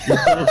does it.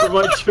 That's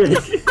my trick.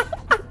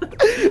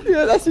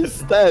 Yeah, that's his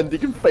stand. He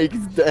can fake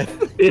his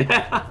death.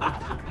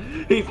 Yeah.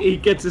 He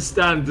gets a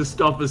stand to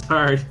stop his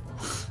heart.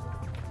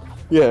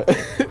 Yeah.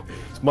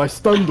 It's my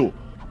standle.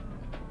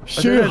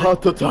 Sheer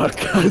heart attack.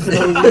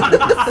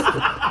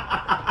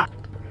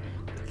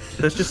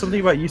 there's just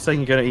something about you saying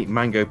you're going to eat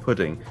mango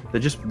pudding that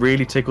just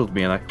really tickled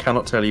me, and I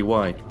cannot tell you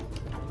why.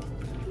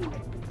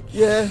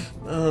 Yeah.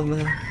 Oh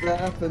man. That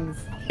happens.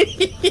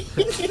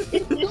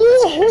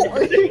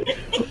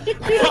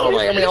 Oh,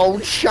 my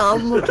old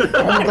chum.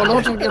 I'm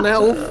gonna take an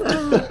elf.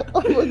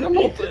 I'm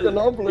gonna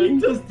goblin. He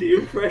does the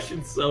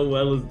impression so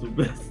well as the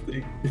best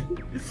thing.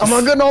 I'm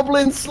a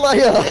goblin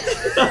slayer.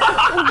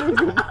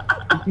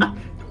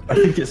 I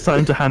think it's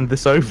time to hand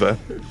this over.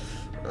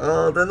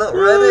 Oh, they're not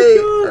ready.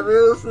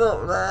 Everyone's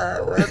not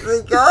there. Where'd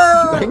they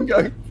go?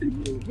 Mango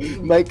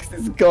makes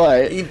this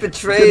guy. He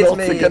betrayed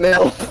me. An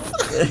elf.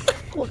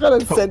 What kind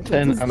of Top sentence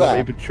 10 is anime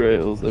that?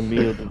 betrayals,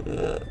 Emil.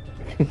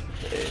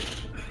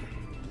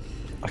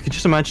 I could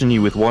just imagine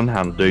you with one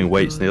hand doing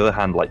weights and the other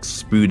hand like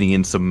spooning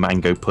in some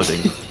mango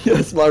pudding.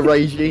 That's my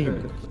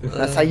regime.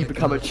 That's how you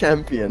become a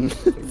champion.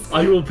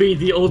 I will be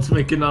the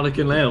ultimate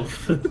canonical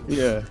elf.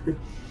 Yeah.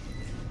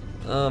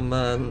 Oh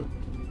man.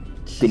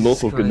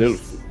 Gnotta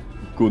Gnelf.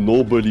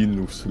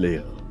 Goblin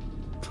slayer.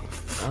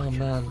 Oh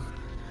man.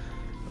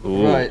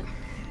 Ooh. Right.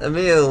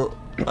 Emil,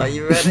 are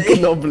you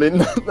ready? Goblin,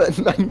 that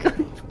mango.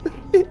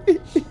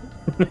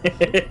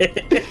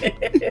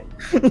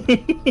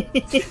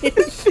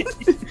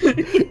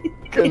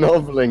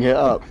 Knobbling it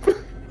up.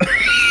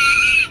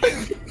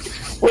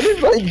 What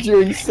if like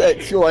during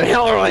sex you're like,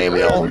 how are I,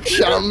 my old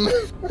chum?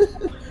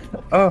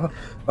 Oh,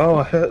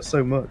 I hurt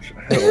so much.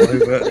 I hurt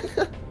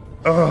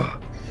all over.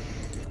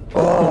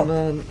 Oh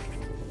man.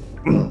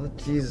 Oh,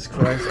 Jesus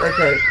Christ.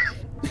 Okay.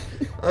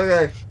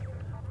 Okay.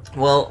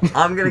 Well,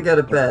 I'm gonna go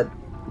to bed.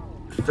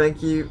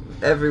 Thank you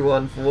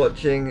everyone for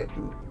watching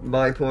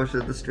my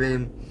portion of the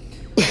stream.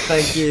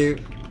 Thank you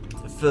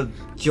for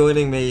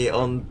joining me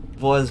on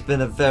what has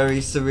been a very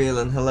surreal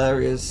and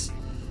hilarious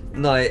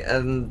night,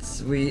 and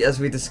as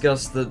we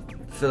discussed the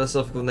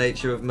philosophical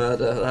nature of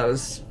murder. That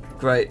was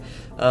great.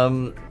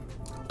 I'm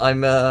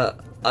gonna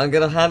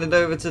hand it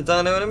over to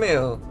Dino and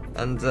Emil,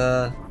 and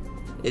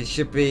it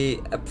should be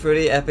a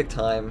pretty epic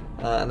time.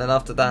 And then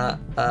after that,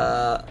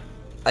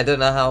 I don't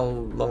know how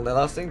long they're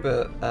lasting,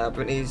 but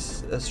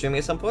Brittany's streaming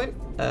at some point,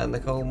 and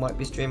Nicole might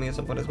be streaming at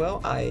some point as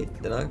well. I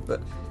don't know,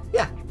 but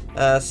yeah.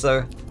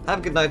 So have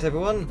a good night,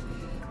 everyone,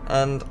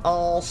 and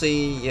I'll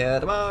see you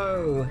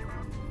tomorrow.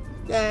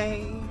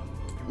 Yay!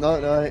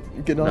 Night.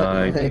 Good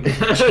night. Night.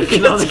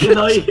 Good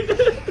night.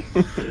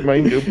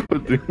 Mango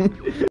pudding.